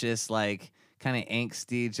anxious, like kind of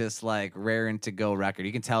angsty, just like raring to go record.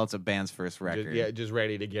 You can tell it's a band's first record. Just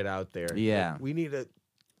ready to get out there. Yeah, like, we need to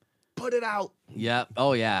put it out. Yep.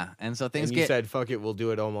 Oh yeah. And so things. And you said, "Fuck it, we'll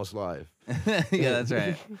do it almost live." Yeah, that's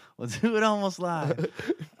right. We'll do it almost live.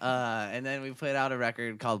 And then we put out a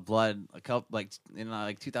record called Blood, like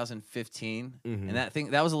 2015, and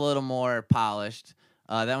that was a little more polished.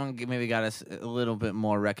 That one maybe got us a little bit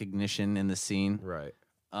more recognition in the scene. Right.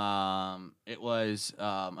 It was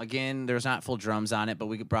again, there was not full drums on it, but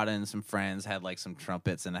we brought in some friends, had like some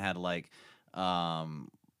trumpets, and it had like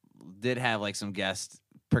did have like some guest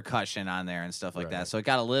percussion on there and stuff like that. So it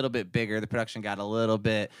got a little bit bigger. The production got a little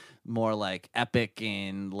bit more like epic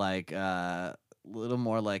and like a little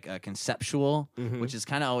more like conceptual, which has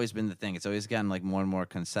kind of always been the thing. It's always gotten like more and more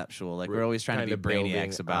conceptual. Like we're always trying to be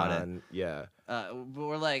brainiacs about it. Yeah. But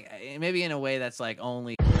we're like maybe in a way that's like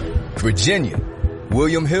only Virginia.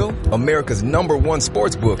 William Hill, America's #1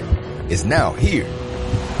 sports book, is now here.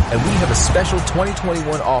 And we have a special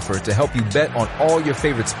 2021 offer to help you bet on all your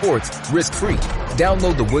favorite sports risk-free.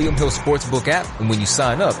 Download the William Hill Sportsbook app, and when you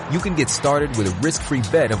sign up, you can get started with a risk-free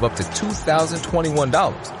bet of up to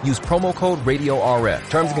 $2,021. Use promo code RADIORF.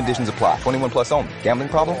 Terms and conditions apply. 21 plus only. Gambling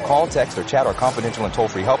problem? Call, text, or chat our confidential and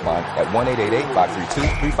toll-free helpline at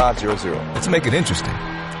 1-888-532-3500. Let's make it interesting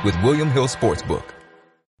with William Hill Sportsbook.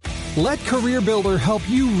 Let CareerBuilder help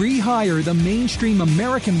you rehire the mainstream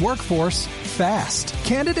American workforce fast.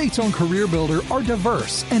 Candidates on CareerBuilder are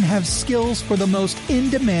diverse and have skills for the most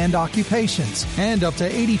in-demand occupations. And up to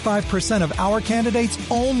 85% of our candidates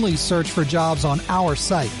only search for jobs on our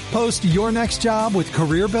site. Post your next job with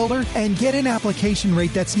CareerBuilder and get an application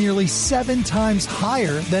rate that's nearly 7 times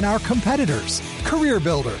higher than our competitors.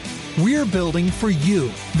 CareerBuilder. We're building for you.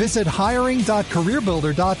 Visit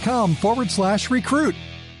hiring.careerbuilder.com/recruit.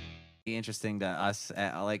 Interesting to us.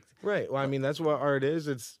 Like, right. Well, I mean, that's what art is.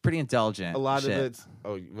 It's pretty intelligent. A lot shit. of it's.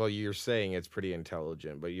 Oh, well, you're saying it's pretty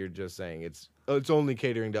intelligent, but you're just saying it's only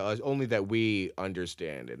catering to us, only that we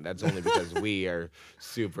understand, and that's only because we are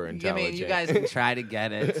super intelligent. I mean, you guys can try to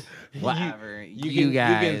get it. Whatever. You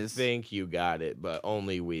guys can think you got it, but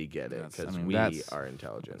only we get it because we are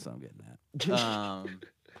intelligent. That's what I'm getting at.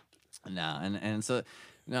 No, and so.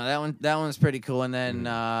 No, that one's pretty cool. And then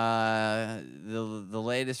the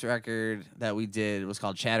latest record that we did was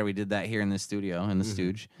called Chatter. We did that here in the studio in the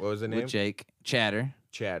Stooge. What was the name? With Jake. Chatter.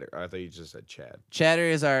 Chatter. I thought you just said Chad. Chatter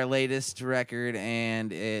is our latest record,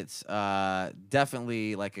 and it's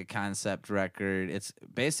definitely like a concept record. It's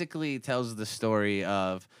basically tells the story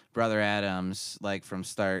of Brother Adams, like from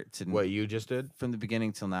start to what you just did, from the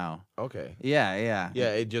beginning till now. Okay. Yeah.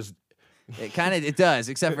 It just. It does,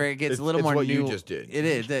 except for it gets a little more what new. You just did. It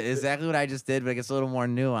is exactly what I just did, but it gets a little more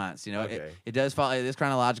nuanced. You know, okay. It does follow. It is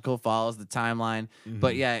chronological, follows the timeline,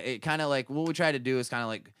 but yeah, it kind of like what we try to do is kind of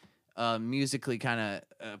like musically kind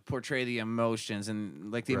of portray the emotions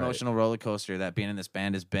and like the emotional roller coaster that being in this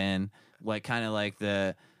band has been. Like kind of like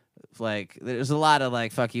there's a lot of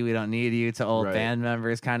like fuck you, we don't need you to old band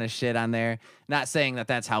members kind of shit on there. Not saying that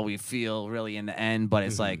that's how we feel really in the end, but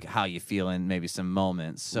it's like how you feel in maybe some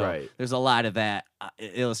moments. So there's a lot of that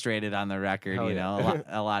illustrated on the record. Hell you know,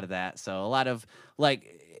 a lot of that. So a lot of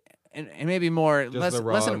like, and maybe more just less the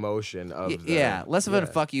raw less emotion of less of a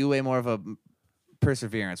fuck you way, more of a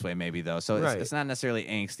perseverance way maybe though. So it's not necessarily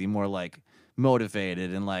angsty, more like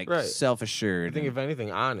motivated and like self-assured. I think if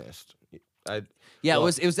anything, honest. It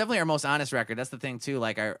was definitely our most honest record. That's the thing too.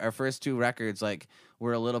 Like our first 2 records, like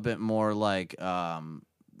were a little bit more like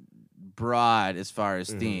broad as far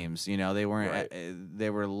as themes. You know, they weren't. They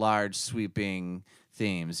were large, sweeping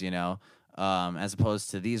themes. You know, as opposed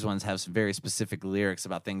to these ones have some very specific lyrics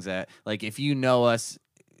about things that, like, if you know us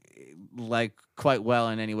like quite well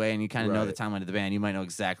in any way, and you kind of know the timeline of the band, you might know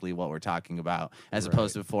exactly what we're talking about. As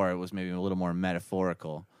opposed to before, it was maybe a little more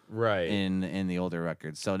metaphorical. Right. In the older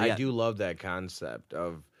records. So yeah. I do love that concept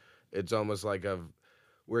of it's almost like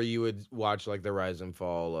where you would watch like the rise and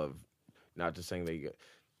fall of, not to saying that you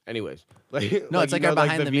anyways. Like, no, it's like our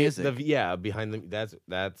behind the music. Behind the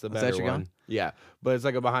that's a better one. Yeah. But it's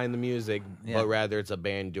like a behind the music, but rather it's a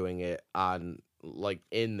band doing it on like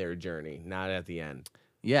in their journey, not at the end.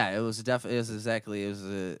 Yeah, it was an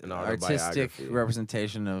artistic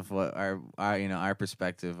representation of what our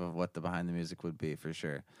perspective of what the behind the music would be for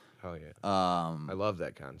sure. Oh yeah. I love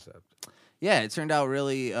that concept. Yeah, it turned out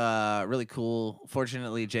really really cool.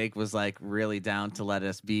 Fortunately, Jake was like really down to let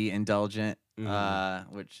us be indulgent,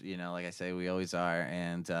 which, you know, like I say, we always are.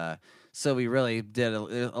 And so we really did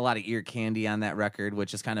a lot of ear candy on that record,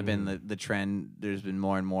 which has kind of been the trend. There's been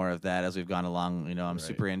more and more of that as we've gone along. You know, I'm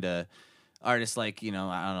super into artists like, you know,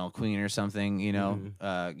 I don't know, Queen or something, you know.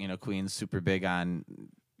 You know, Queen's super big on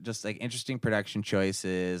just like interesting production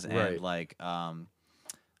choices and like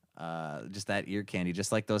just that ear candy,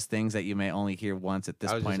 just like those things that you may only hear once at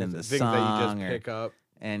this point in the things song, that you just pick up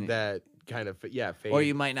and that kind of fade, or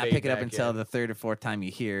you might not pick it up until the 3rd or 4th time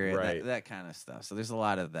you hear it, that kind of stuff. So there's a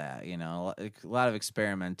lot of that, you know, a lot of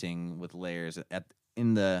experimenting with layers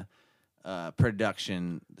in the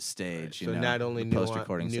production stage. You so know, not only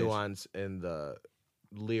post-recording nuance in the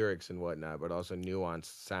lyrics and whatnot, but also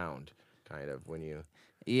nuanced sound, kind of when you.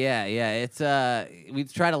 Yeah, it's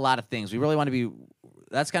we've tried a lot of things. We really want to be.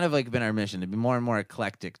 That's kind of like been our mission, to be more and more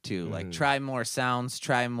eclectic too. Like try more sounds,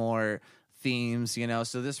 try more themes, you know.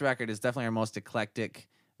 So this record is definitely our most eclectic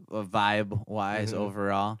vibe wise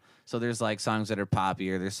overall. So there's like songs that are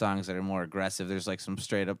poppier, there's songs that are more aggressive, there's like some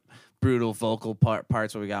straight up brutal vocal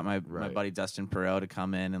parts where we got my buddy Dustin Perot to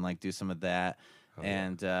come in and like do some of that.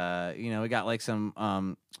 And you know, we got like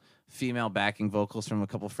some female backing vocals from a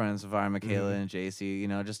couple friends of ours, Michaela and JC, you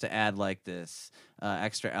know, just to add like this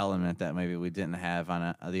extra element that maybe we didn't have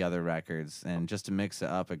on the other records, and just to mix it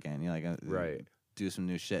up again, you know, like do some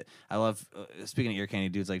new shit. I love speaking of ear candy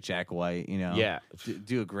dudes like Jack White, you know,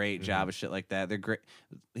 do a great job of shit like that. They're great.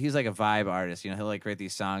 He's like a vibe artist, you know. He'll like create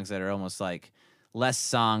these songs that are almost like less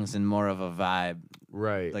songs and more of a vibe,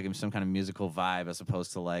 like some kind of musical vibe, as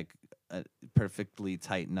opposed to like a perfectly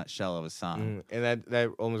tight nutshell of a song. And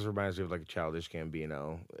that almost reminds me of like a Childish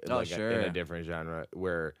Gambino, like sure. in a different genre.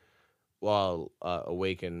 Where, well,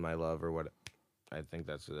 Awaken My Love or what, I think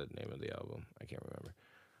that's the name of the album. I can't remember,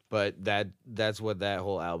 but that's what that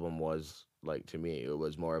whole album was like to me. It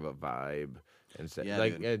was more of a vibe instead. Yeah,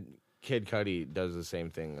 like Kid Cudi does the same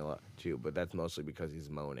thing a lot too, but that's mostly because he's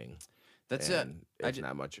moaning. That's It's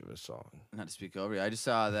not much of a song. Not to speak over you, I just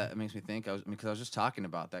saw that. It makes me think. Because I was just talking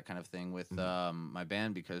about that kind of thing with my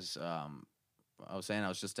band because I was saying I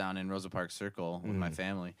was just down in Rosa Parks Circle with my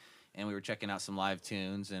family, and we were checking out some live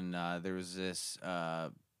tunes, and there was this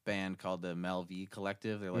band called the Mel V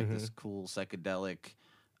Collective. They're like this cool psychedelic,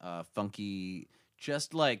 funky.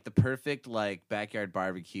 Just like the perfect like backyard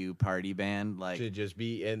barbecue party band, like to just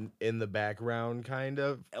be in the background, kind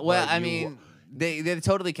of. Well, I mean, they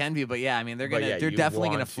totally can be, but yeah, I mean they're definitely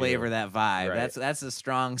gonna flavor that vibe. Right. That's a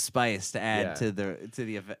strong spice to add to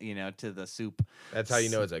the soup. That's how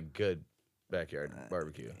you know it's a good backyard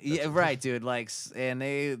barbecue. Yeah, right, dude. Like, and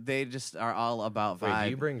they just are all about vibe. Wait, do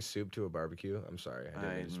you bring soup to a barbecue? I'm sorry, I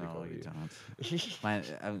didn't mean to speak over you.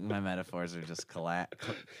 Don't. My metaphors are just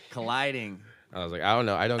colliding. I was like, I don't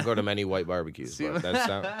know. I don't go to many white barbecues, but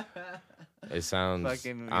it sounds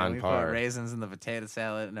fucking, on we par. Put raisins in the potato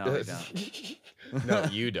salad. No, we don't. No,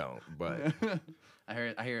 you don't. But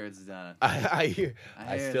I hear it's done. I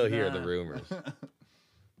still hear the rumors.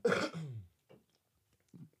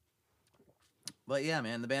 But yeah,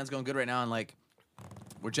 man, the band's going good right now, and like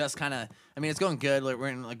we're just kind of. I mean, it's going good. Like, we're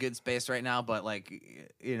in a good space right now, but like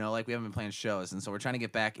like we haven't been playing shows, and so we're trying to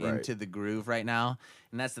get back into the groove right now.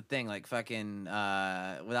 And that's the thing. Like fucking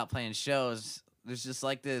without playing shows, there's just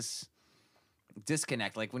like this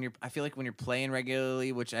disconnect. Like I feel like when you're playing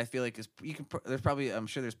regularly, which I feel like there's probably, I'm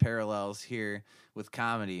sure there's parallels here with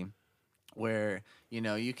comedy, where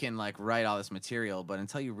you can like write all this material, but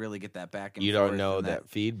until you really get that back and you forth don't know and that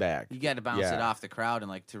feedback. You got to bounce it off the crowd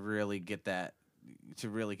and like to really get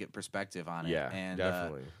perspective on it. Yeah, and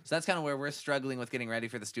definitely. So that's kind of where we're struggling with getting ready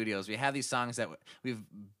for the studios. We have these songs that we've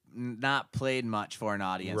not played much for an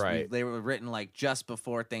audience. Right. They were written like just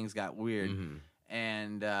before things got weird.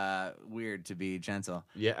 And weird, to be gentle.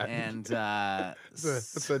 Yeah. And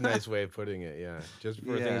that's a nice way of putting it. Yeah, just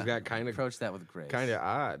before things got kind of approach that with grace. Kind of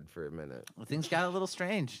odd for a minute. Well, things got a little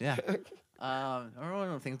strange. Yeah. Remember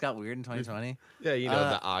when things got weird in 2020? Yeah,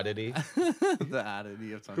 the oddity. The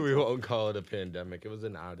oddity of 2020. We won't call it a pandemic. It was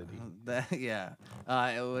an oddity.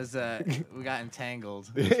 It was. We got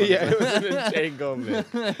entangled. Yeah, it was an entanglement.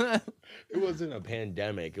 It wasn't a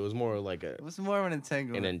pandemic. It was more like It was more of an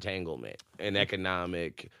entanglement. An entanglement. An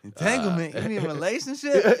economic entanglement. You mean a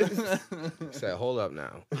relationship? So hold up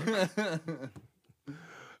now.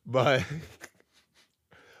 But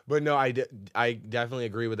no, I definitely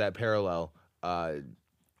agree with that parallel. I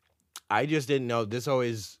just didn't know.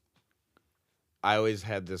 I always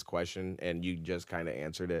had this question, and you just kind of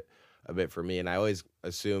answered it a bit for me, and I always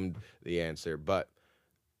assumed the answer, but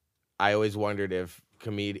I always wondered if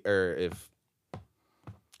because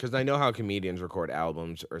I know how comedians record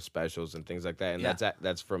albums or specials and things like that, and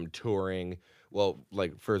that's from touring. Well,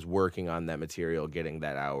 like first working on that material, getting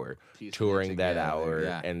that hour, touring that hour,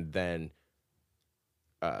 and then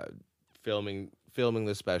filming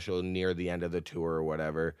the special near the end of the tour or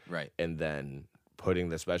whatever, right? And then putting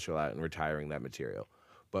the special out and retiring that material.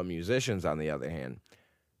 But musicians, on the other hand,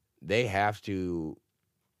 they have to.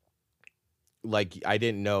 Like, I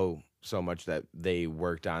didn't know so much that they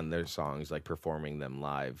worked on their songs, like performing them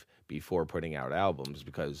live before putting out albums,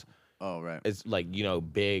 because it's like,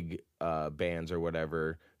 big bands or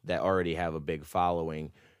whatever that already have a big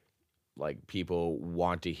following, like people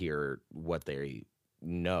want to hear what they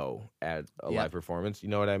know at a live performance. You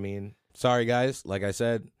know what I mean? Sorry, guys. Like I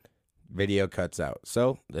said, video cuts out.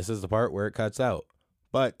 So this is the part where it cuts out.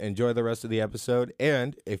 But enjoy the rest of the episode.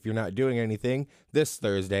 And if you're not doing anything, this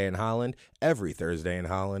Thursday in Holland, every Thursday in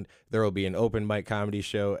Holland, there will be an open mic comedy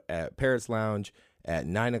show at Parrots Lounge at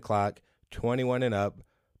 9 o'clock, 21 and up,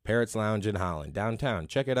 Parrots Lounge in Holland, downtown.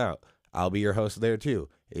 Check it out. I'll be your host there, too,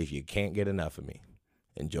 if you can't get enough of me.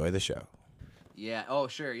 Enjoy the show. Yeah. Oh,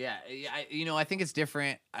 sure. Yeah. I think it's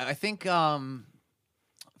different. I think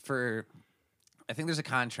there's a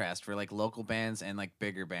contrast for like local bands and like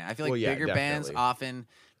bigger bands. I feel like bigger bands often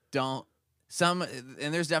don't. Some,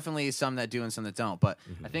 and there's definitely some that do and some that don't. But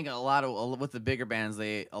I think with the bigger bands,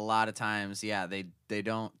 a lot of times, they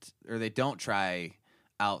don't try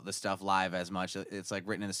out the stuff live as much. It's like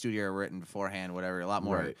written in the studio or written beforehand, whatever. A lot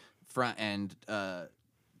more front end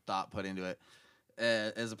thought put into it,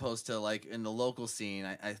 as opposed to like in the local scene.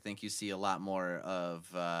 I think you see a lot more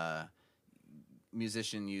of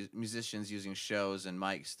musicians using shows and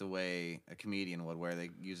mics the way a comedian would, where they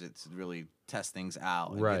use it to really test things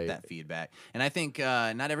out and Right. get that feedback. And I think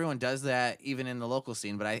not everyone does that, even in the local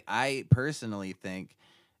scene. But I personally think,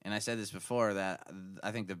 and I said this before, that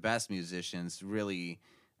I think the best musicians really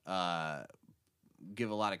give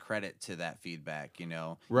a lot of credit to that feedback. You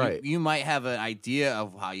know, Right. You might have an idea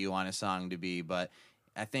of how you want a song to be, but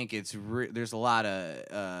I think there's a lot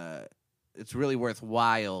of it's really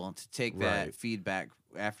worthwhile to take that Right. feedback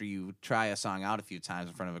after you try a song out a few times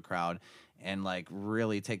in front of a crowd, and like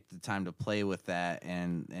really take the time to play with that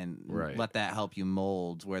and Right. let that help you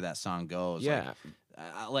mold where that song goes. Yeah.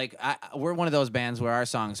 We're one of those bands where our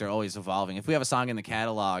songs are always evolving. If we have a song in the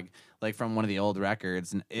catalog, like from one of the old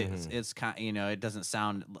records, and it's kind, it doesn't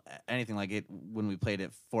sound anything like it when we played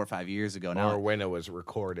it 4 or 5 years ago. Now, Or when it was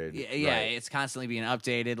recorded. yeah, Right. it's constantly being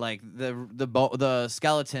updated. Like the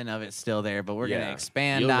skeleton of it's still there, but we're Yeah. gonna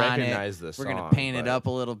expand You'll on recognize it. the We're gonna song, paint it but- up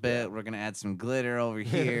a little bit. We're gonna add some glitter over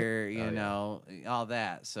here. Oh, yeah. All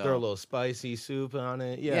that. So Throw a little spicy soup on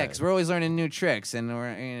it. Yeah. yeah, because we're always learning new tricks, and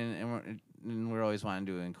we're always wanting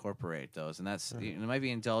to incorporate those, and that's it might be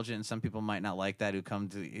indulgent, and some people might not like that who come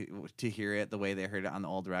to hear it the way they heard it on the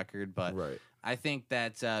old record. But Right. I think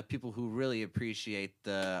that people who really appreciate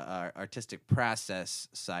the artistic process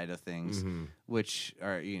side of things, which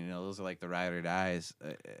are those are like the ride or dies,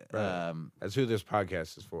 Right. That's who this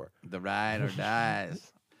podcast is for. the ride or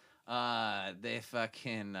dies. They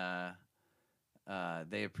fucking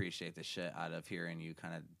they appreciate the shit out of hearing you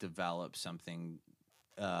kind of develop something.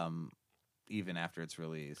 Even after it's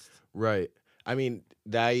released, Right. I mean,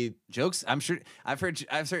 jokes. I'm sure I've heard.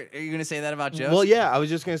 Are you gonna say that about jokes? Well, yeah, I was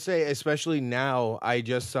just gonna say, especially now, I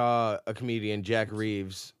just saw a comedian, Jack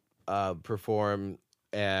Reeves, perform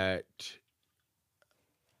at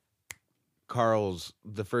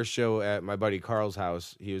the first show at my buddy Carl's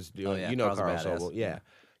house. He was doing, Carl's a Carl badass. Sobel, yeah.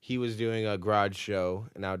 He was doing a garage show,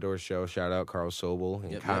 an outdoor show. Shout out Carl Sobel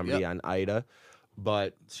and Yep, comedy yep. on Ida.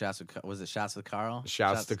 But Shots with Carl?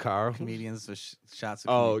 Shouts to Carl. Comedians with shots.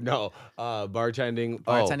 With Oh no, bartending.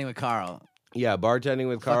 bartending with Carl. Yeah, bartending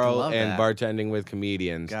with Fucking Carl love and that. bartending with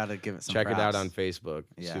comedians. Gotta give it some. Check it out props. on Facebook.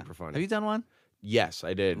 Yeah. Super funny. Have you done one? Yes,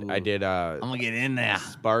 I did. I Ooh. did. I'm gonna get in there.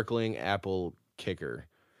 Sparkling apple kicker.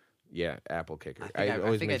 Yeah, apple kicker. I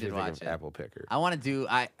always think I makes did me think watch of it. apple picker. I want to do.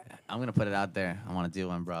 I'm gonna put it out there. I want to do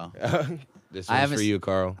one, bro. This I one's haven't for you,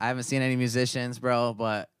 Carl. I haven't seen any musicians, bro,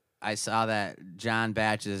 but I saw that John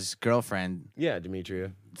Batch's girlfriend, Yeah,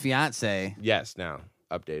 Demetria. fiance, Yes, now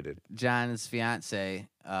updated. John's fiance,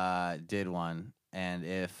 did one, and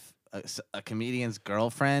if a comedian's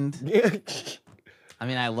girlfriend, I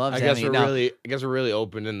mean, I love. I guess we're really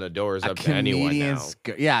opening the doors up to anyone now.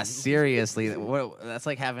 Yeah, seriously, that's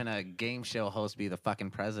like having a game show host be the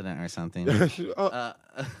fucking president or something.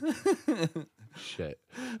 Shit.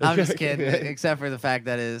 I'm just kidding, except for the fact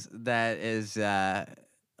that is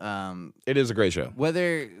It is a great show.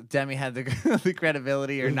 whether Demi had the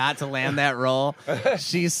credibility or not to land that role,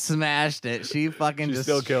 she smashed it. She fucking She just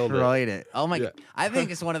still killed it. destroyed it. Oh my! Yeah. I think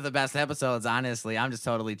it's one of the best episodes. Honestly, I'm just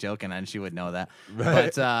totally joking, and she would know that.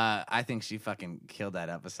 Right. But I think she fucking killed that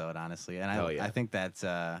episode, honestly. And Hell yeah. I think that's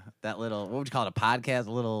that little, what would you call it, a podcast,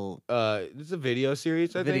 a little It's a video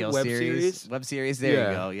series, I video think. Web series. Web series. There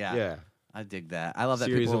you go. Yeah. Yeah. I dig that. I love that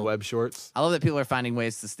Series people. of web shorts. I love that people are finding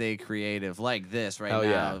ways to stay creative like this right Hell now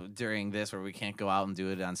yeah. during this where we can't go out and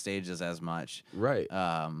do it on stages as much. Right.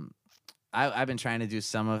 I've been trying to do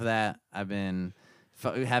some of that. I've been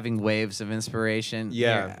having waves of inspiration.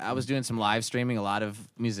 Yeah. Here, I was doing some live streaming. A lot of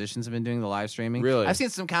musicians have been doing the live streaming. Really? I've seen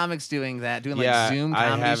some comics doing that, doing Yeah, like Zoom I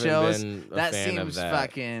comedy haven't shows. been a That fan of seems that.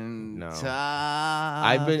 fucking No. tough.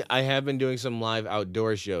 I have been doing some live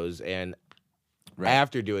outdoor shows, and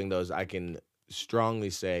after doing those, I can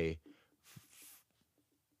strongly say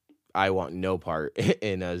I want no part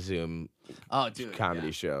in a Zoom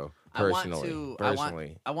comedy show.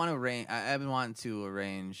 Personally, I want to arrange. I've been wanting to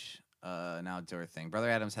arrange an outdoor thing. Brother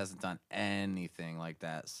Adams hasn't done anything like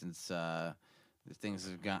that since things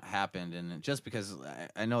have happened, and just because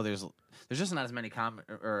I know there's just not as many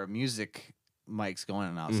or music mics going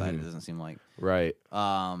on outside. Mhm. It doesn't seem like right.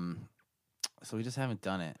 So we just haven't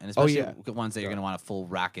done it, and especially yeah. ones that you're gonna want a full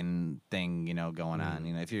rocking thing, going on.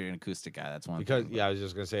 If you're an acoustic guy, that's one Because thing. I was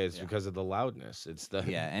just gonna say it's because of the loudness. It's the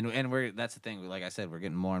Yeah, and that's the thing. Like I said, we're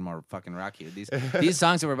getting more and more fucking rocky. These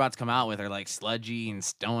songs that we're about to come out with are like sludgy and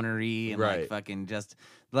stonery and like Right. fucking just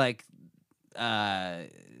like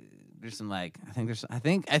there's some like I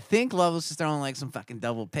think Love was just throwing like some fucking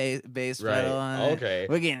double bass right. pedal on it. Okay,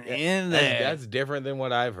 We're getting in there. That's different than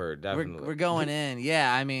what I've heard. Definitely, We're going in.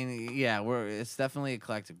 Yeah, I mean, yeah, it's definitely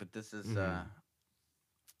eclectic, but this is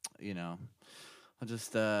I'll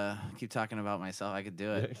just keep talking about myself. I could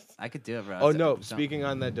do it. I could do it, bro. Oh no! Speaking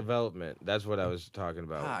on that development, that's what I was talking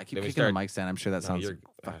about. I keep kicking the mic stand. I'm sure that sounds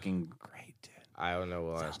fucking great, dude. I don't know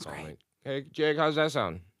what I was calling. Hey, Jake, how's that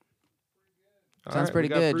sound? Sounds pretty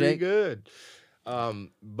good, Jake. Good.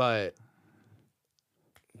 But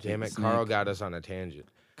damn it, Carl got us on a tangent.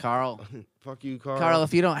 Carl, fuck you, Carl. Carl,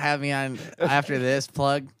 if you don't have me on after this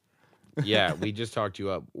plug. Yeah, we just talked you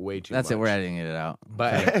up way too much. That's it. We're editing it out.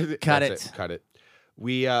 But cut it. Cut it.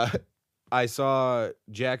 We I saw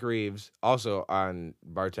Jack Reeves also on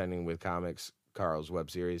Bartending with Comics, Carl's web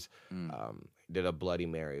series. Did a Bloody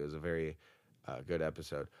Mary. It was a very good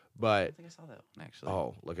episode. But I think I saw that one, actually.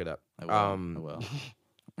 Oh, look it up. I will.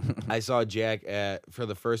 I saw Jack for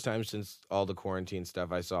the first time since all the quarantine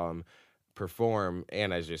stuff. I saw him perform,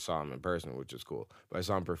 and I just saw him in person, which is cool. But I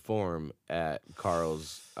saw him perform at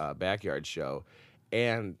Carl's backyard show,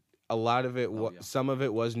 and a lot of it, some of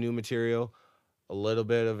it was new material, a little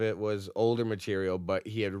bit of it was older material, but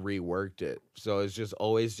he had reworked it. So it's just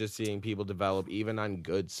always just seeing people develop, even on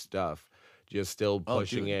good stuff, just still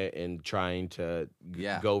pushing it and trying to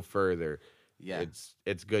go further. Yeah,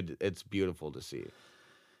 it's good. It's beautiful to see.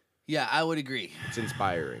 Yeah, I would agree. It's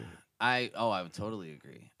inspiring. I would totally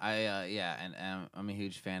agree. And I'm a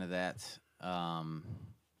huge fan of that. Do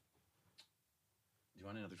you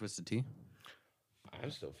want another Twisted Tea?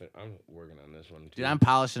 I'm working on this one too. Dude, I'm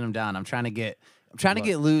polishing them down. I'm trying to get Lucy. I'm trying to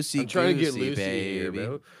get Lucy, Lucy baby. here,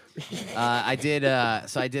 bro. I did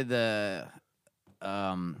the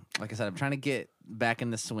like I said, I'm trying to get back in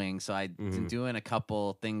the swing. So I've been doing a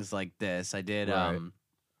couple things like this. I did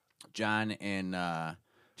John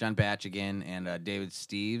Batch again and David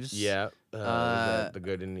Steves. Yeah. Is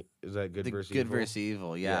that Good versus Evil? Good versus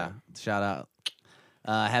Evil, yeah. Shout out.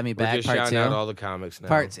 Have me back. We're just part shouting 2. out all the comics now.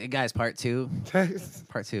 Part 2.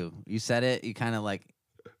 Part 2. You said it. You kind of like,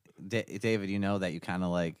 David. You know that you kind of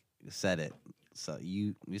like said it. So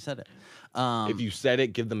you said it. If you said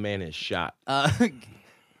it, give the man his shot.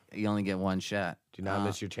 You only get one shot. Do not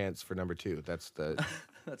miss your chance for number 2. That's the.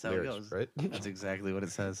 That's how lyrics, it goes. right? That's exactly what it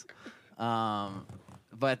says.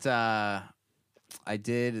 But I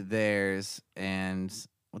did theirs, and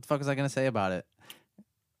what the fuck was I gonna say about it?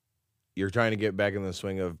 You're trying to get back in the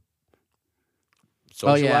swing of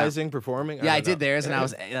socializing, performing? Yeah, I did theirs, and I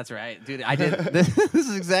was, that's right. Dude, I did, this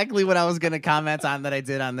is exactly what I was going to comment on that I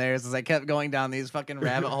did on theirs, is I kept going down these fucking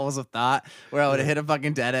rabbit holes of thought where I would hit a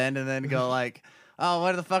fucking dead end and then go like, oh,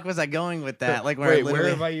 where the fuck was I going with that? Like, wait, where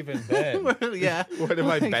have I even been? Yeah. What have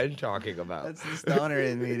I been talking about? That's the stoner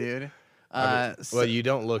in me, dude. Well, you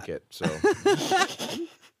don't look it, so.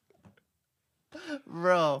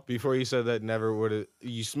 Bro. Before you said that, never would have.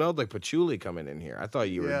 You smelled like patchouli coming in here. I thought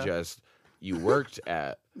you were you worked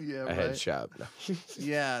at a head shop.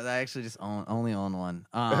 Yeah, I actually just only own one.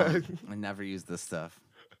 I never use this stuff.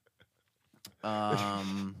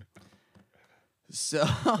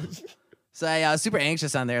 So I was super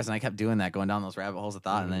anxious on theirs, and I kept doing that, going down those rabbit holes of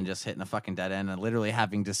thought, and then just hitting a fucking dead end, and literally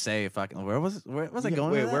having to say, "Fucking, where was I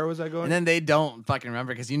going?" Wait, where was I going? And then they don't fucking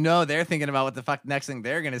remember because they're thinking about what the fuck next thing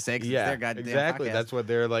they're gonna say. Cause it's their goddamn exactly. podcast. That's what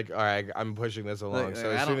they're like. All right, I'm pushing this along. Like, so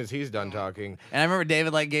as soon as he's done talking, and I remember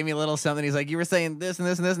David like gave me a little something. He's like, "You were saying this and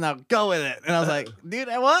this and this. Now go with it." And I was like, "Dude,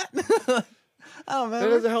 what?" I don't remember. That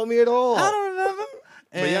doesn't help me at all. I don't remember.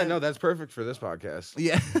 But yeah, no, that's perfect for this podcast.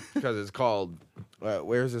 Yeah, because it's called.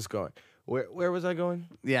 Where's this going? Where was I going?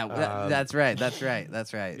 Yeah, that's right. That's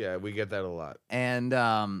right. Yeah, we get that a lot. And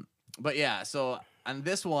but yeah, so on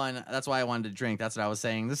this one, that's why I wanted to drink. That's what I was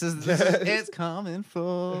saying. This is it's coming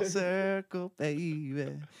full circle, baby.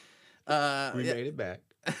 We made it back.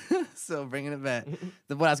 So bringing it back.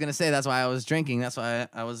 What I was gonna say. That's why I was drinking. That's why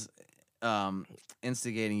I was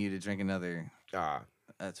instigating you to drink another.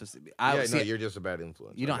 You're just a bad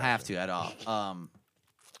influence. You don't have to at all.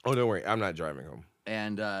 Oh, don't worry. I'm not driving home.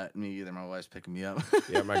 And me either. My wife's picking me up.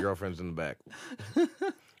 Yeah, my girlfriend's in the back.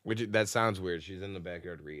 That sounds weird. She's in the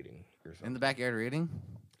backyard reading or something. In the backyard reading?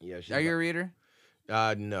 Yeah. Are you a reader?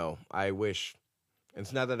 No. I wish.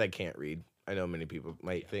 It's not that I can't read. I know many people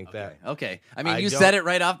might think that. Okay. I mean, you said it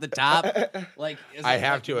right off the top. Like, I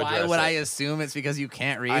have to address it. Why would I assume it's because you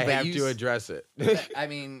can't read? I have to address it. I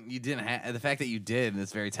mean, you didn't have. The fact that you did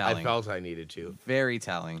is very telling. I felt I needed to. Very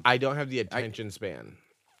telling. I don't have the attention span.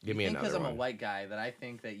 Give me another one. Because I'm a white guy that I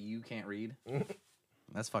think that you can't read.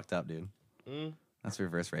 That's fucked up, dude. That's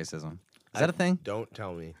reverse racism. Is that a thing? Don't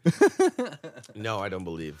tell me. No, I don't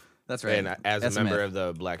believe. That's right. And as a member of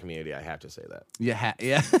the black community, I have to say that.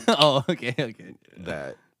 Yeah. Oh, okay.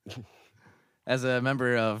 That. As a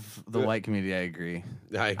member of the white community, I agree.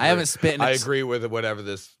 I haven't spit in I it. agree with whatever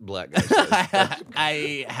this black guy says.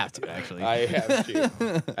 I have to, actually. I have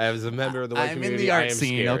to. As a member of the white I'm in community, the art I am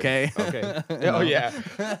scene, scared. okay? Okay. Oh, yeah.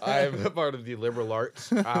 I'm a part of the liberal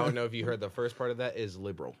arts. I don't know if you heard the first part of that is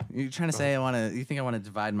liberal. You trying to say you think I want to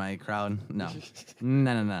divide my crowd? No.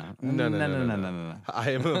 No.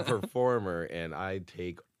 I am a performer, and I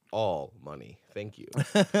take all money. Thank you.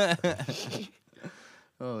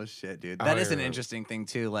 Oh shit, dude. That is an interesting thing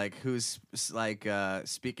too. Like who's like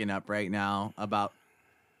speaking up right now about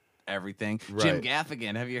everything. Right. Jim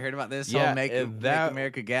Gaffigan. Have you heard about this Yeah, whole make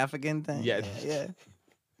America Gaffigan thing? Yeah. Yeah.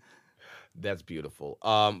 That's beautiful.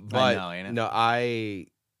 I But know, ain't it? no, I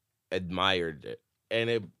admired it, and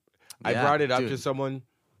I Yeah, brought it up dude. to someone,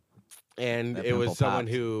 and That it was pimple someone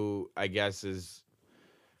popped. who I guess is,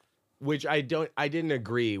 which I didn't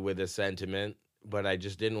agree with the sentiment, but I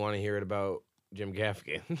just didn't want to hear it about Jim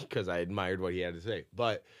Gaffigan because I admired what he had to say.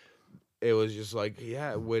 But it was just like,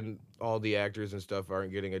 yeah, when all the actors and stuff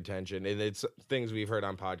aren't getting attention, and it's things we've heard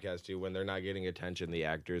on podcasts too, when they're not getting attention, the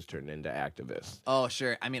actors turn into activists. Oh,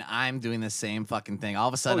 sure. I mean, I'm doing the same fucking thing. All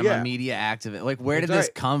of a sudden, Oh, yeah. I'm a media activist. Like, where did That's this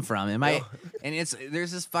right. come from? Am I? No. And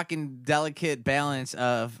there's this fucking delicate balance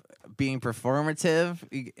of being performative,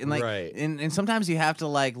 and like, Right. and sometimes you have to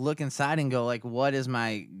like look inside and go like, what is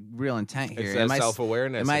my real intent here? It's that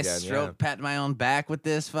self-awareness Am I again, yeah. patting my own back with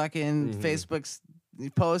this fucking Mhm. Facebook's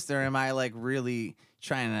post, or am I like really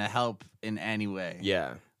trying to help in any way?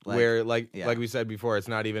 Yeah. Like- Where like yeah. we said before, it's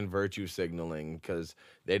not even virtue signaling because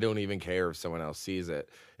they don't even care if someone else sees it.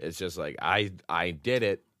 It's just like I did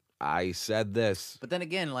it. I said this. But then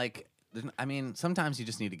again, like, I mean, sometimes you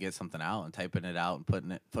just need to get something out and typing it out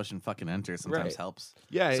and pushing fucking enter sometimes Right. helps.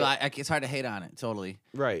 Yeah. So it's hard to hate on it. Totally.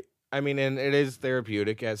 Right. I mean, and it is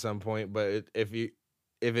therapeutic at some point, but if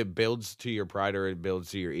it builds to your pride or it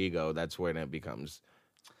builds to your ego, that's when it becomes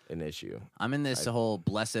an issue. I'm in this whole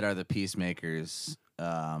 "Blessed are the peacemakers."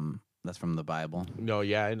 That's from the Bible. No,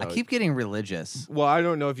 yeah, I know. I keep getting religious. Well, I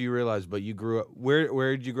don't know if you realize, but you grew up.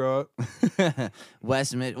 Where did you grow up?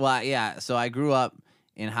 Well, yeah. So I grew up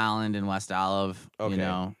in Holland and West Olive. Okay. You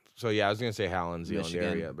know. So yeah, I was gonna say Holland's the only Michigan.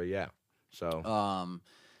 area, but yeah. So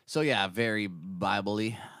So yeah, very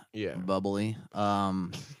Bible-y. yeah. Bubbly.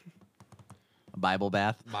 Bible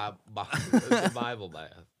bath. It's a Bible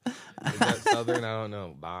bath. Is that Southern? I don't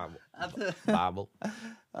know. Bible.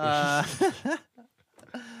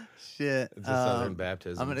 Shit. It's a Southern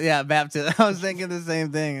baptism. Baptism. I was thinking the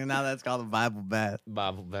same thing, and now that's called a Bible bath.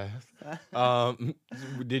 Bible bath.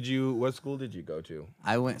 What school did you go to?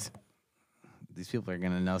 I went. These people are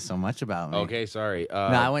gonna know so much about me. Okay, sorry. No,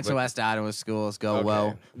 I went to West Ottawa schools. Go okay.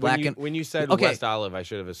 well. When you said Okay. West Olive, I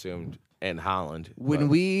should have assumed and Holland. When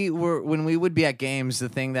we would be at games, the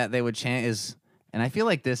thing that they would chant is, and I feel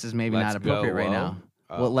like this is maybe Let's not appropriate go, right whoa. now.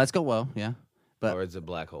 Oh. Well, let's go, whoa, yeah. But or it's a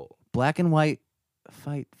black hole. black and white,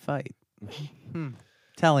 fight.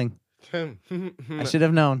 Telling. I should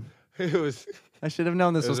have known. It was. I should have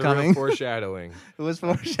known this It was was a real coming. foreshadowing. It was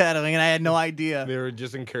foreshadowing, and I had no idea. They were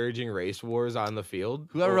just encouraging race wars on the field.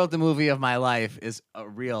 Whoever wrote the movie of my life is a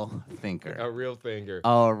real thinker. A real thinker.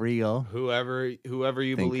 A real. Whoever you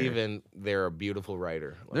Thinker. believe in, they're a beautiful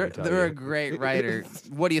writer. let me tell They're you. a great writer.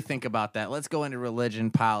 What do you think about that? Let's go into religion,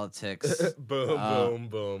 politics. boom,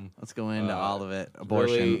 boom. Let's go into all of it.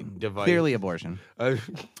 Abortion. really divide- Clearly abortion. Uh,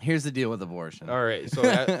 Here's the deal with abortion. all right. So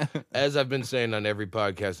as I've been saying on every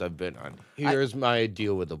podcast I've been on, here's my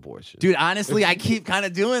deal with abortion. Dude, honestly, I keep kind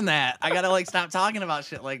of doing that. I gotta like stop talking about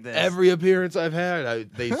shit like this. Every appearance I've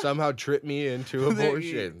had, they somehow trip me into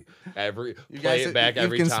abortion. Play it back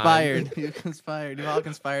every you've conspired. time. You've conspired. You've all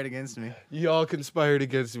conspired against me. You all conspired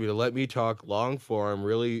against me to let me talk long form,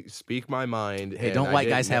 really speak my mind. Hey, and don't I white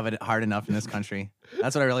guys didn't- have it hard enough in this country?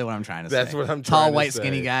 That's what I'm trying to say. That's what I'm Tall, trying to white, say.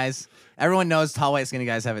 skinny guys. Everyone knows tall, white, skinny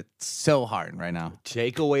guys have it so hard right now.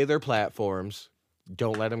 Take away their platforms.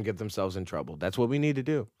 Don't let them get themselves in trouble. That's what we need to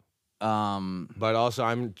do. But also,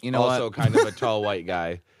 I'm also kind of a tall white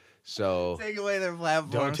guy, so Take away their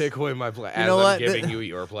platforms. don't take away my platform. You know I'm what? giving you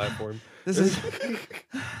your platform. This is.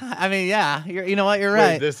 I mean, yeah. You know what? You're Wait,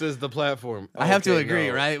 right. this is the platform. I have to Okay, agree,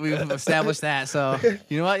 no. right? We've established that. So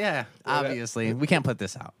you know what? Yeah. Obviously, we can't put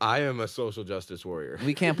this out. I am a social justice warrior.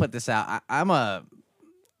 We can't put this out. I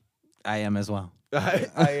am as well. I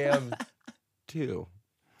am too.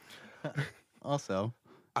 Also.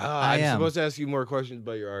 I'm am. supposed to ask you more questions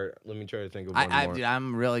about your art. Let me try to think of one more. Dude,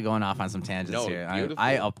 I'm really going off on some tangents No, here. beautiful.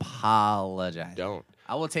 I apologize. Don't.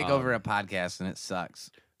 I will take over a podcast and it sucks.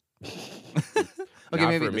 Okay, Okay, Not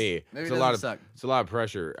maybe for me. Maybe It's it a lot doesn't of suck. it's a lot of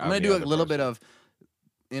pressure. I'm gonna do a little bit of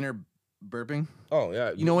inner burping. Oh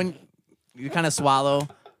yeah. You know when you kind of swallow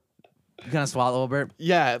You gonna swallow a little burp?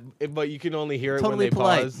 Yeah, but you can only hear it Totally when they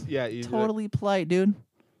polite. pause. Yeah, Totally polite, dude.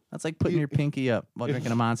 That's like putting your pinky up while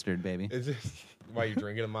drinking a Monster, baby. Is it, why you're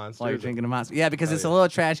drinking a Monster? While you're drinking a Monster. Yeah, because it's a little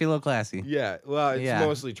trashy, a little classy. Yeah, well, it's Yeah.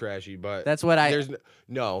 mostly trashy, but That's what there's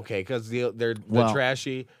no okay because the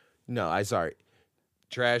trashy. No, I sorry,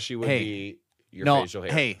 trashy would be your no, facial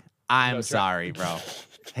hair. Hey, I'm sorry, bro.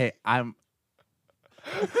 Hey, I'm.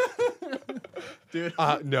 Dude,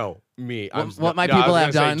 no, me. What my no, I people was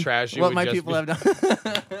have gonna say done. Trashy What would my just people be-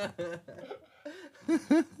 have done.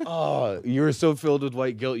 Oh, you were so filled with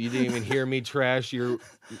white guilt, you didn't even hear me trash your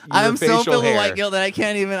I'm so facial filled with hair. white guilt that I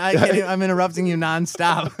can't even. I'm interrupting you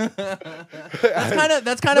nonstop.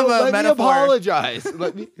 That's kind of a let metaphor. me apologize.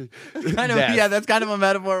 Let me. That's kind of a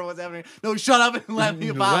metaphor of what's happening. No, shut up and let me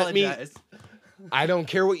apologize. I don't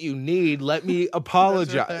care what you need. Let me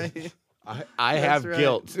apologize. I have right.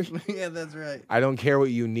 guilt. Yeah, that's right. I don't care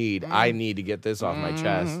what you need. I need to get this off my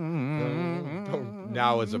chest.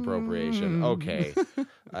 Now it's appropriation. Okay.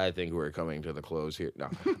 I think we're coming to the close here.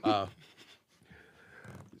 No.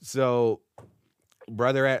 So,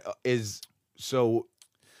 brother, so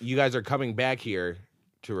you guys are coming back here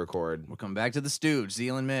to record. We're coming back to the Stooge,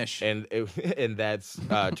 Zeal and Mish. And that's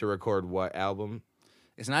to record what album?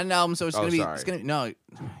 It's not an album, so it's gonna be. Sorry. It's gonna no.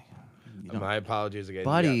 My apologies again,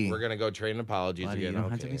 buddy. Yeah, we're gonna go trade apologies Buddy, again. you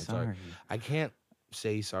don't have to be it's all right. sorry. I can't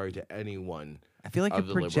say sorry to anyone. I feel like of you're the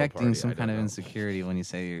Liberal projecting Party. some I kind don't of know. insecurity when you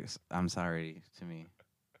say I'm sorry to me.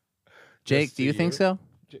 Jake, Just do to you think you? so?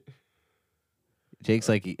 Jake's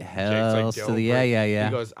like Jake's hell like, to "Don't the bring-" yeah.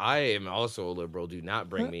 He goes, I am also a liberal. Do not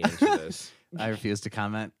bring me into this. I refuse to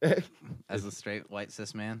comment as a straight white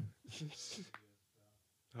cis man.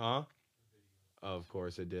 Huh? Of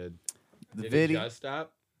course it did. The Did video. it just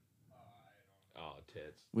stop? Oh,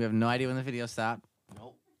 tits. We have no idea when the video stopped.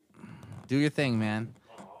 Nope. Do your thing, man.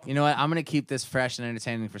 You know what? I'm gonna keep this fresh and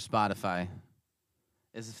entertaining for Spotify.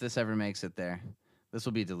 As if this ever makes it there. This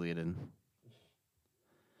will be deleted.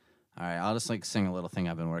 All right, I'll just like sing a little thing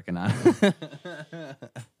I've been working on.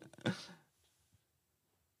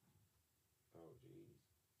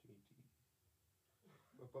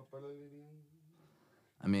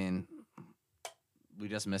 I mean, we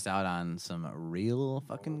just missed out on some real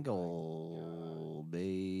fucking gold,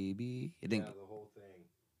 baby. It didn't. The whole thing.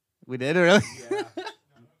 We did really. Yeah.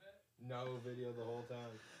 No video the whole time.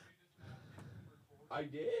 I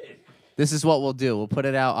did. This is what we'll do. We'll put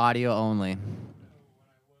it out audio only.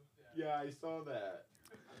 Yeah, I saw that.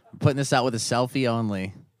 We're putting this out with a selfie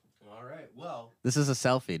only. All right. Well, This is a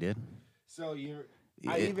selfie, dude. so It's-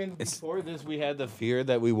 before this, we had the fear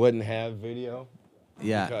that we wouldn't have video.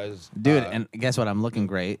 Yeah, Because, dude. And guess what? I'm looking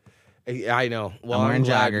great. I know. Well, I'm wearing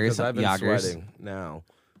glad joggers, because I've been joggers. sweating now.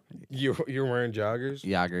 You're wearing joggers?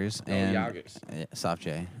 Yoggers Oh, and joggers. Soft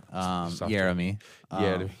J. Soft J. Jeremy.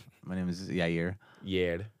 Jeremy. My name is Yair.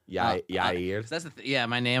 Yair. So that's the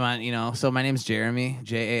my name on So my name's Jeremy.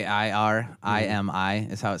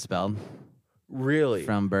 JAIRIMI is how it's spelled. Really?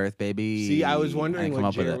 From birth, baby. See, I was wondering come what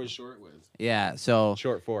up with Jer it. was short with. Yeah. So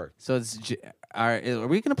Short for. So it's. Are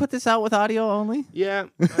we gonna put this out with audio only? Yeah,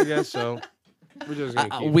 I guess so. We're just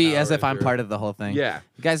gonna keep as if I'm powering part of the whole thing. through. Yeah.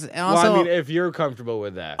 Guys. And Well, also, I mean, if you're comfortable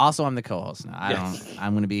with that. also I'm the co-host now.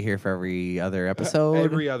 I'm gonna be here for every other episode.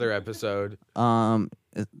 Every other episode.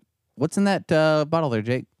 What's in that bottle there,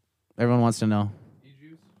 Jake? Everyone wants to know.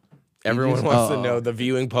 Everyone wants to Oh. know. The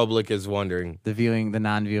viewing public is wondering. The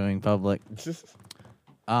non-viewing public.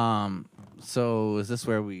 So is this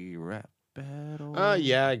where we rap battle?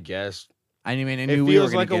 Yeah, I guess. I mean, I It knew we were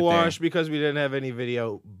feels gonna like a get wash there. because we didn't have any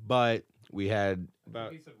video, but we had.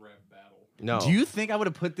 About, no. Do you think I would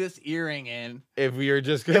have put this earring in if we were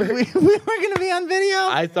just if gonna, we were gonna be on video?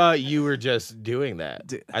 I thought you were just doing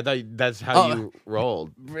that. I thought that's how you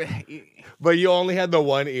rolled. But you only had the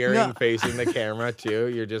one earring No. facing the camera too.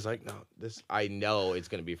 You're just like, no, this. I know it's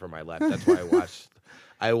gonna be for my left. That's why I watched.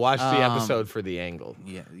 I watched the episode for the angle.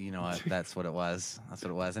 Yeah, you know what? That's what it was. That's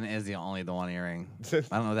what it was, and it is only the one earring. I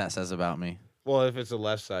don't know what that says about me. Well, if it's the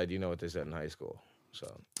left side, you know what they said in high school.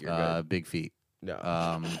 So you're good. Big feet. No.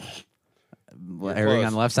 Earring close.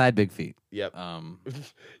 on the left side, big feet. Yep.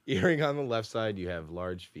 Earring on the left side, you have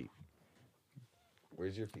large feet.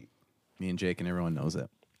 Where's your feet? Me and Jake and everyone knows it.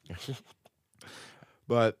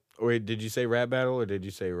 But wait, did you say rap battle or did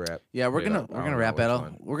you say rap? Yeah, we're gonna rap battle.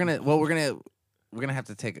 One. We're gonna have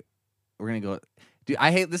to take. We're gonna go. Dude,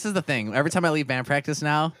 I hate. This is the thing. Every time I leave band practice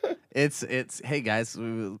now, it's. Hey guys,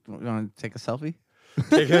 we want to take a selfie?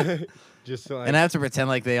 Just so And I have to pretend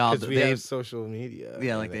like they all. because we have social media.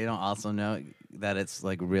 Yeah, like they don't also know that it's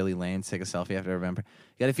like really lame to take a selfie after a band. You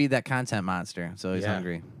got to feed that content monster, so he's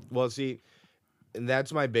hungry. Well, see, And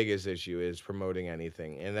that's my biggest issue is promoting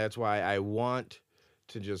anything. And that's why I want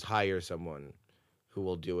to just hire someone who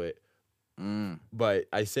will do it. But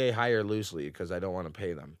I say hire loosely because I don't want to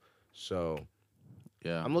pay them. So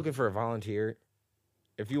yeah, I'm looking for a volunteer.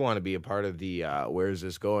 If you want to be a part of the Where's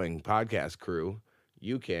This Going podcast crew,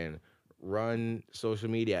 you can run social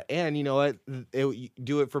media. And you know what?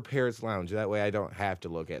 Do it for Parrots Lounge. That way I don't have to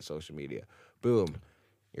look at social media. Boom.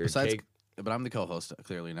 But I'm the co-host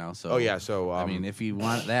clearly now. So I mean, if you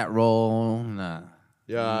want that role, nah.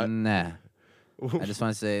 Yeah. Nah. I just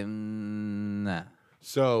want to say nah.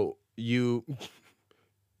 So you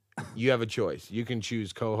have a choice. You can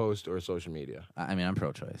choose co-host or social media. I mean, I'm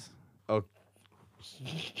pro-choice. Oh.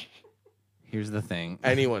 Here's the thing.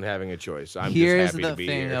 Anyone having a choice. I'm Here's just happy the to be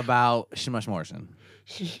thing here. about Shmush Morrison.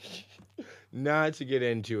 Not to get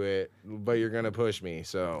into it, but you're gonna push me.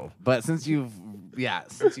 So, but since you've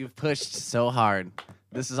pushed so hard,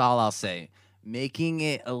 this is all I'll say. Making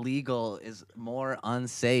it illegal is more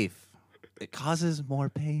unsafe. It causes more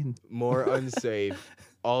pain. More unsafe,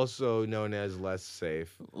 also known as less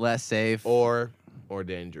safe. Less safe. Or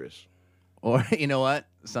dangerous. Or, you know what?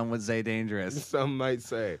 Some would say dangerous. Some might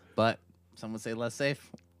say. But some would say less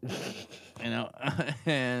safe. You know?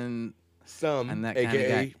 And that kind of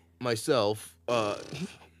guy. Myself.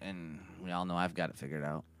 And we all know I've got it figured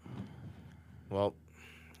out. Well,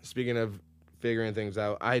 speaking of figuring things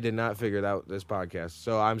out, I did not figure out this podcast.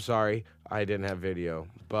 So I'm sorry I didn't have video.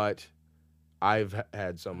 But I've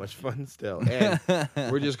had so much fun still. And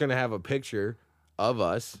we're just going to have a picture of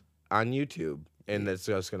us on YouTube. And that's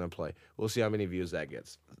just going to play. We'll see how many views that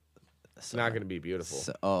gets. It's not going to be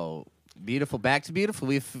beautiful. Beautiful. Back to beautiful.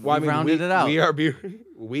 We've rounded it out. We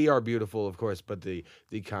are beautiful, of course, but the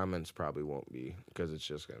comments probably won't be because it's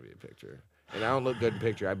just going to be a picture. And I don't look good in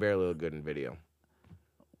picture. I barely look good in video.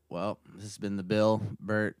 Well, this has been the Bill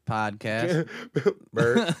Burt podcast.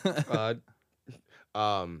 Burt.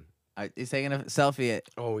 He's taking a selfie.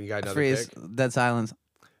 You got another freeze. pic? Dead silence.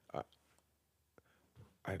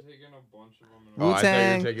 I'm taking a bunch of them. I thought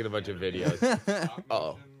you were taking a bunch of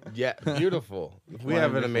videos. Yeah, beautiful. We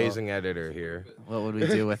have an amazing editor here. What would we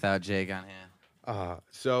do without Jake on hand?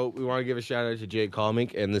 So we want to give a shout out to Jake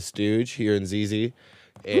Kalmink and the Stooge here in ZZ,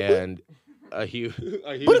 and a huge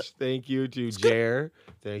thank you to Jer.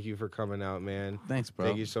 Thank you for coming out, man. Thanks, bro.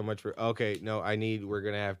 Thank you so much for. Okay, no, we're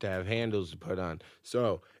gonna have handles to put on.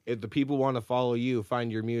 So if the people want to follow you,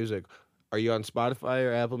 find your music. Are you on Spotify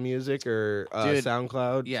or Apple Music or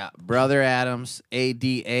SoundCloud? Yeah, Brother Adams,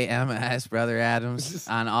 ADAMS, Brother Adams.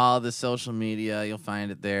 On all the social media, you'll find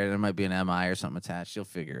it there. There might be an MI or something attached. You'll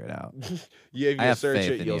figure it out. Yeah, if you search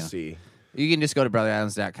it, you'll see. You can just go to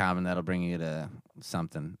brotheradams.com and that'll bring you to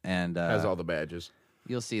something. And has all the badges.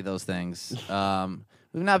 You'll see those things.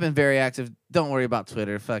 We've not been very active. Don't worry about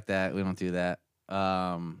Twitter. Fuck that. We don't do that.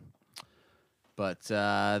 But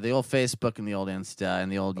the old Facebook and the old Insta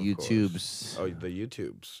and the old YouTubes. Oh, the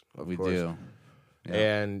YouTubes. We do. Yeah.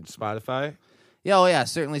 And Spotify? Yeah,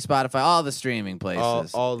 certainly Spotify. All the streaming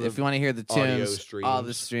places. All the if you want to hear the audio tunes, streams. all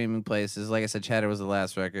the streaming places. Like I said, Chatter was the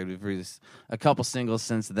last record. We've released a couple singles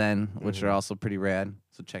since then, which are also pretty rad.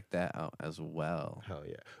 So check that out as well. Hell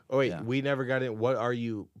yeah. Oh, wait, we never got in. What are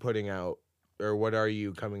you putting out, or what are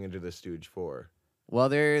you coming into the Stooge for? Well,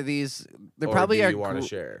 they're probably do are. You want to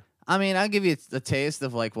share? I mean, I'll give you a taste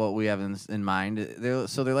of like what we have in mind. They're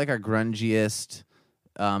like our grungiest,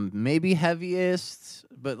 maybe heaviest,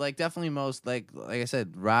 but like definitely most like I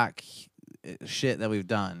said, rock shit that we've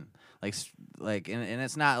done. Like, and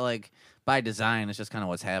it's not like by design. It's just kind of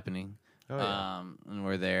what's happening. Oh, yeah. And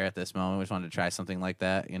we're there at this moment. We just wanted to try something like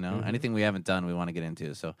that, you know. Anything we haven't done, we want to get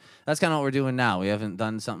into. So that's kind of what we're doing now. We haven't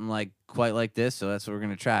done something quite like this, so that's what we're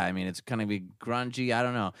gonna try. I mean, it's kind of be grungy. I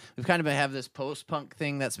don't know. We've kind of have this post-punk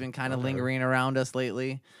thing that's been kind of lingering around us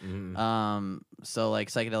lately. So like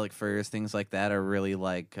Psychedelic Furs, things like that are really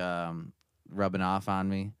like rubbing off on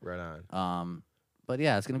me. Right on. But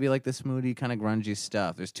yeah, it's gonna be like this moody kind of grungy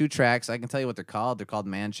stuff. There's 2 tracks. I can tell you what they're called. They're called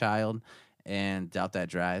Man Child and Doubt That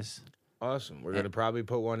Drives. Awesome. We're going to probably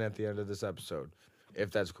put one at the end of this episode,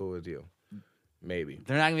 if that's cool with you. Maybe.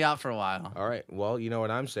 They're not going to be out for a while. All right. Well, you know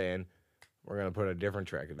what I'm saying. We're going to put a different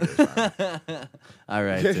track into this. All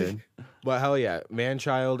right, dude. But hell yeah.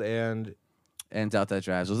 Man-Child and Doubt That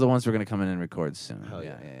Drives. Those are the ones we're going to come in and record soon. Hell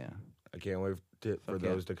yeah. I can't wait for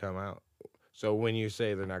those to come out. So when you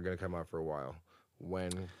say they're not going to come out for a while,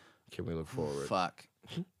 when can we look forward? Fuck.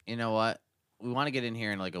 You know what? We want to get in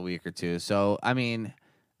here in like a week or 2. So, I mean...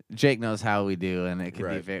 Jake knows how we do, and it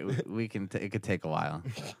could be it could take a while,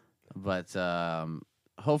 but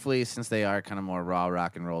hopefully, since they are kind of more raw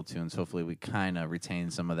rock and roll tunes, hopefully we kind of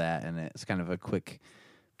retain some of that, and it's kind of a quick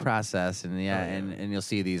process, and and you'll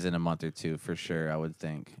see these in a month or two for sure. I would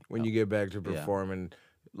think when you get back to performing,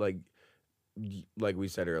 like we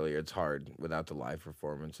said earlier, it's hard without the live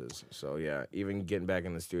performances. So yeah, even getting back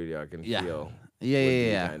in the studio, I can feel.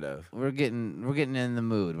 Yeah. Kind of. We're getting in the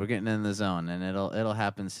mood. We're getting in the zone, and it'll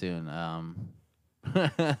happen soon.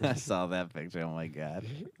 I saw that picture. Oh my god.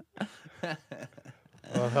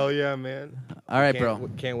 Oh hell yeah, man! All right, bro.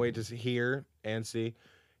 Can't wait to hear and see.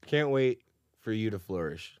 Can't wait for you to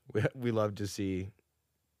flourish. We love to see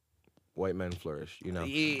white men flourish. You know.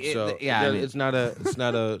 It's not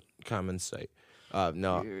a common sight.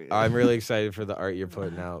 No, I'm really excited for the art you're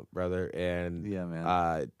putting out, brother. And yeah,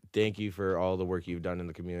 man. Thank you for all the work you've done in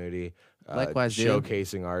the community. Likewise,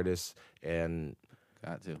 showcasing artists and.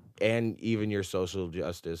 Got to. And even your social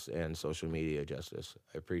justice and social media justice.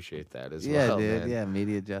 I appreciate that as well. Yeah, dude. Man. Yeah,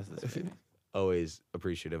 media justice. Always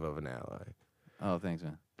appreciative of an ally. Oh, thanks,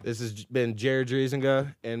 man. This has been Jared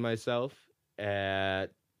Driesinga and myself at...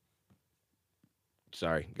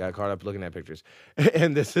 Sorry, got caught up looking at pictures.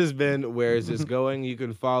 And this has been Where Is This Going? You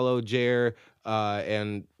can follow Jer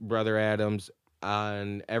and Brother Adams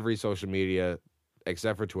on every social media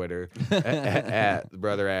except for Twitter, at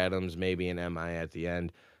Brother Adams, maybe an MI at the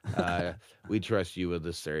end. We trust you with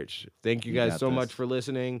the search. Thank you guys so much for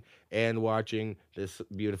listening and watching this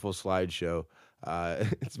beautiful slideshow.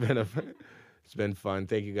 It's been fun.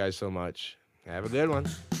 Thank you guys so much. Have a good one.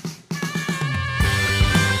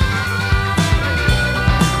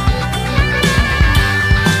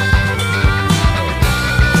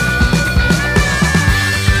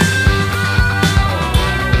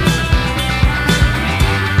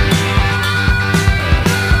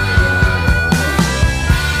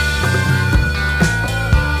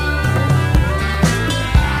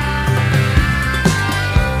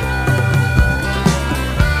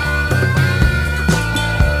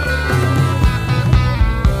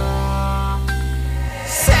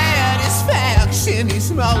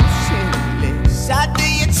 Is motionless. How do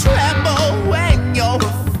you tremble when you're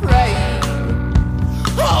afraid?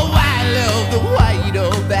 Oh, I love the weight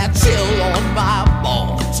of that chill on my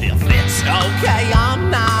bones. If it's okay,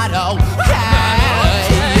 I'm not okay.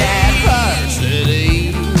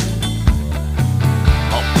 Adversity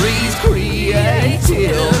breeds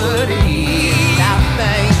creativity. I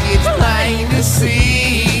think it's plain to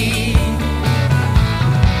see.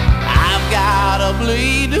 I've gotta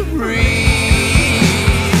bleed to breathe.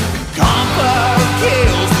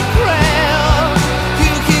 Kills the ground.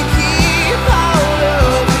 You can keep hold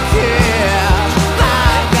of the care.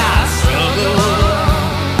 I got struggle.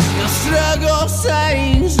 The struggle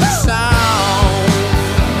sings the song.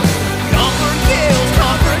 Comfort kills,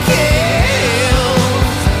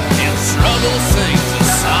 and struggle sings the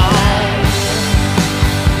song.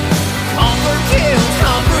 Comfort kills,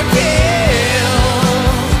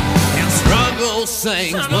 and struggle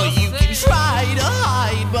sings. But you can try to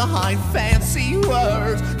hide behind fancy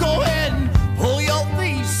words. Go ahead and pull your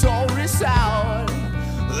thesaurus out.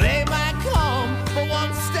 They might come, but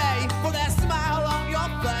won't stay. For that smile on your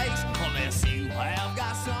face, unless you have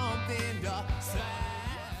got something to say.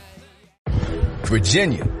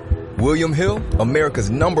 Virginia, William Hill, America's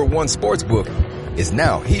 #1 sports book, is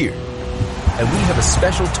now here. And we have a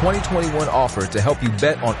special 2021 offer to help you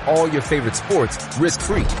bet on all your favorite sports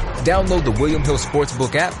risk-free. Download the William Hill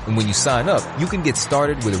Sportsbook app, and when you sign up, you can get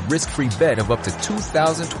started with a risk-free bet of up to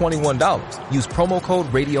 $2,021. Use promo code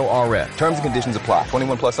RADIORF. Terms and conditions apply.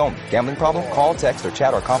 21 plus only. Gambling problem? Call, text, or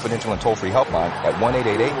chat our confidential and toll-free helpline at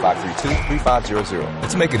 1-888-532-3500.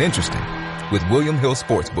 Let's make it interesting with William Hill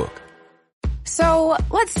Sportsbook. So,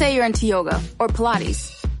 let's say you're into yoga or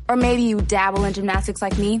Pilates, or maybe you dabble in gymnastics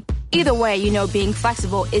like me. Either way, you know being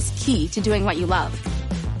flexible is key to doing what you love.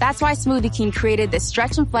 That's why Smoothie King created this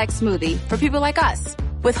Stretch and Flex smoothie for people like us.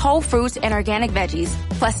 With whole fruits and organic veggies,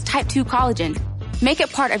 plus type 2 collagen. Make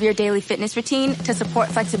it part of your daily fitness routine to support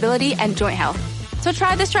flexibility and joint health. So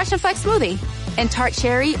try the Stretch and Flex smoothie in tart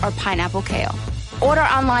cherry or pineapple kale. Order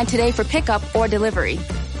online today for pickup or delivery.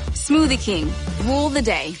 Smoothie King. Rule the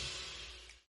day.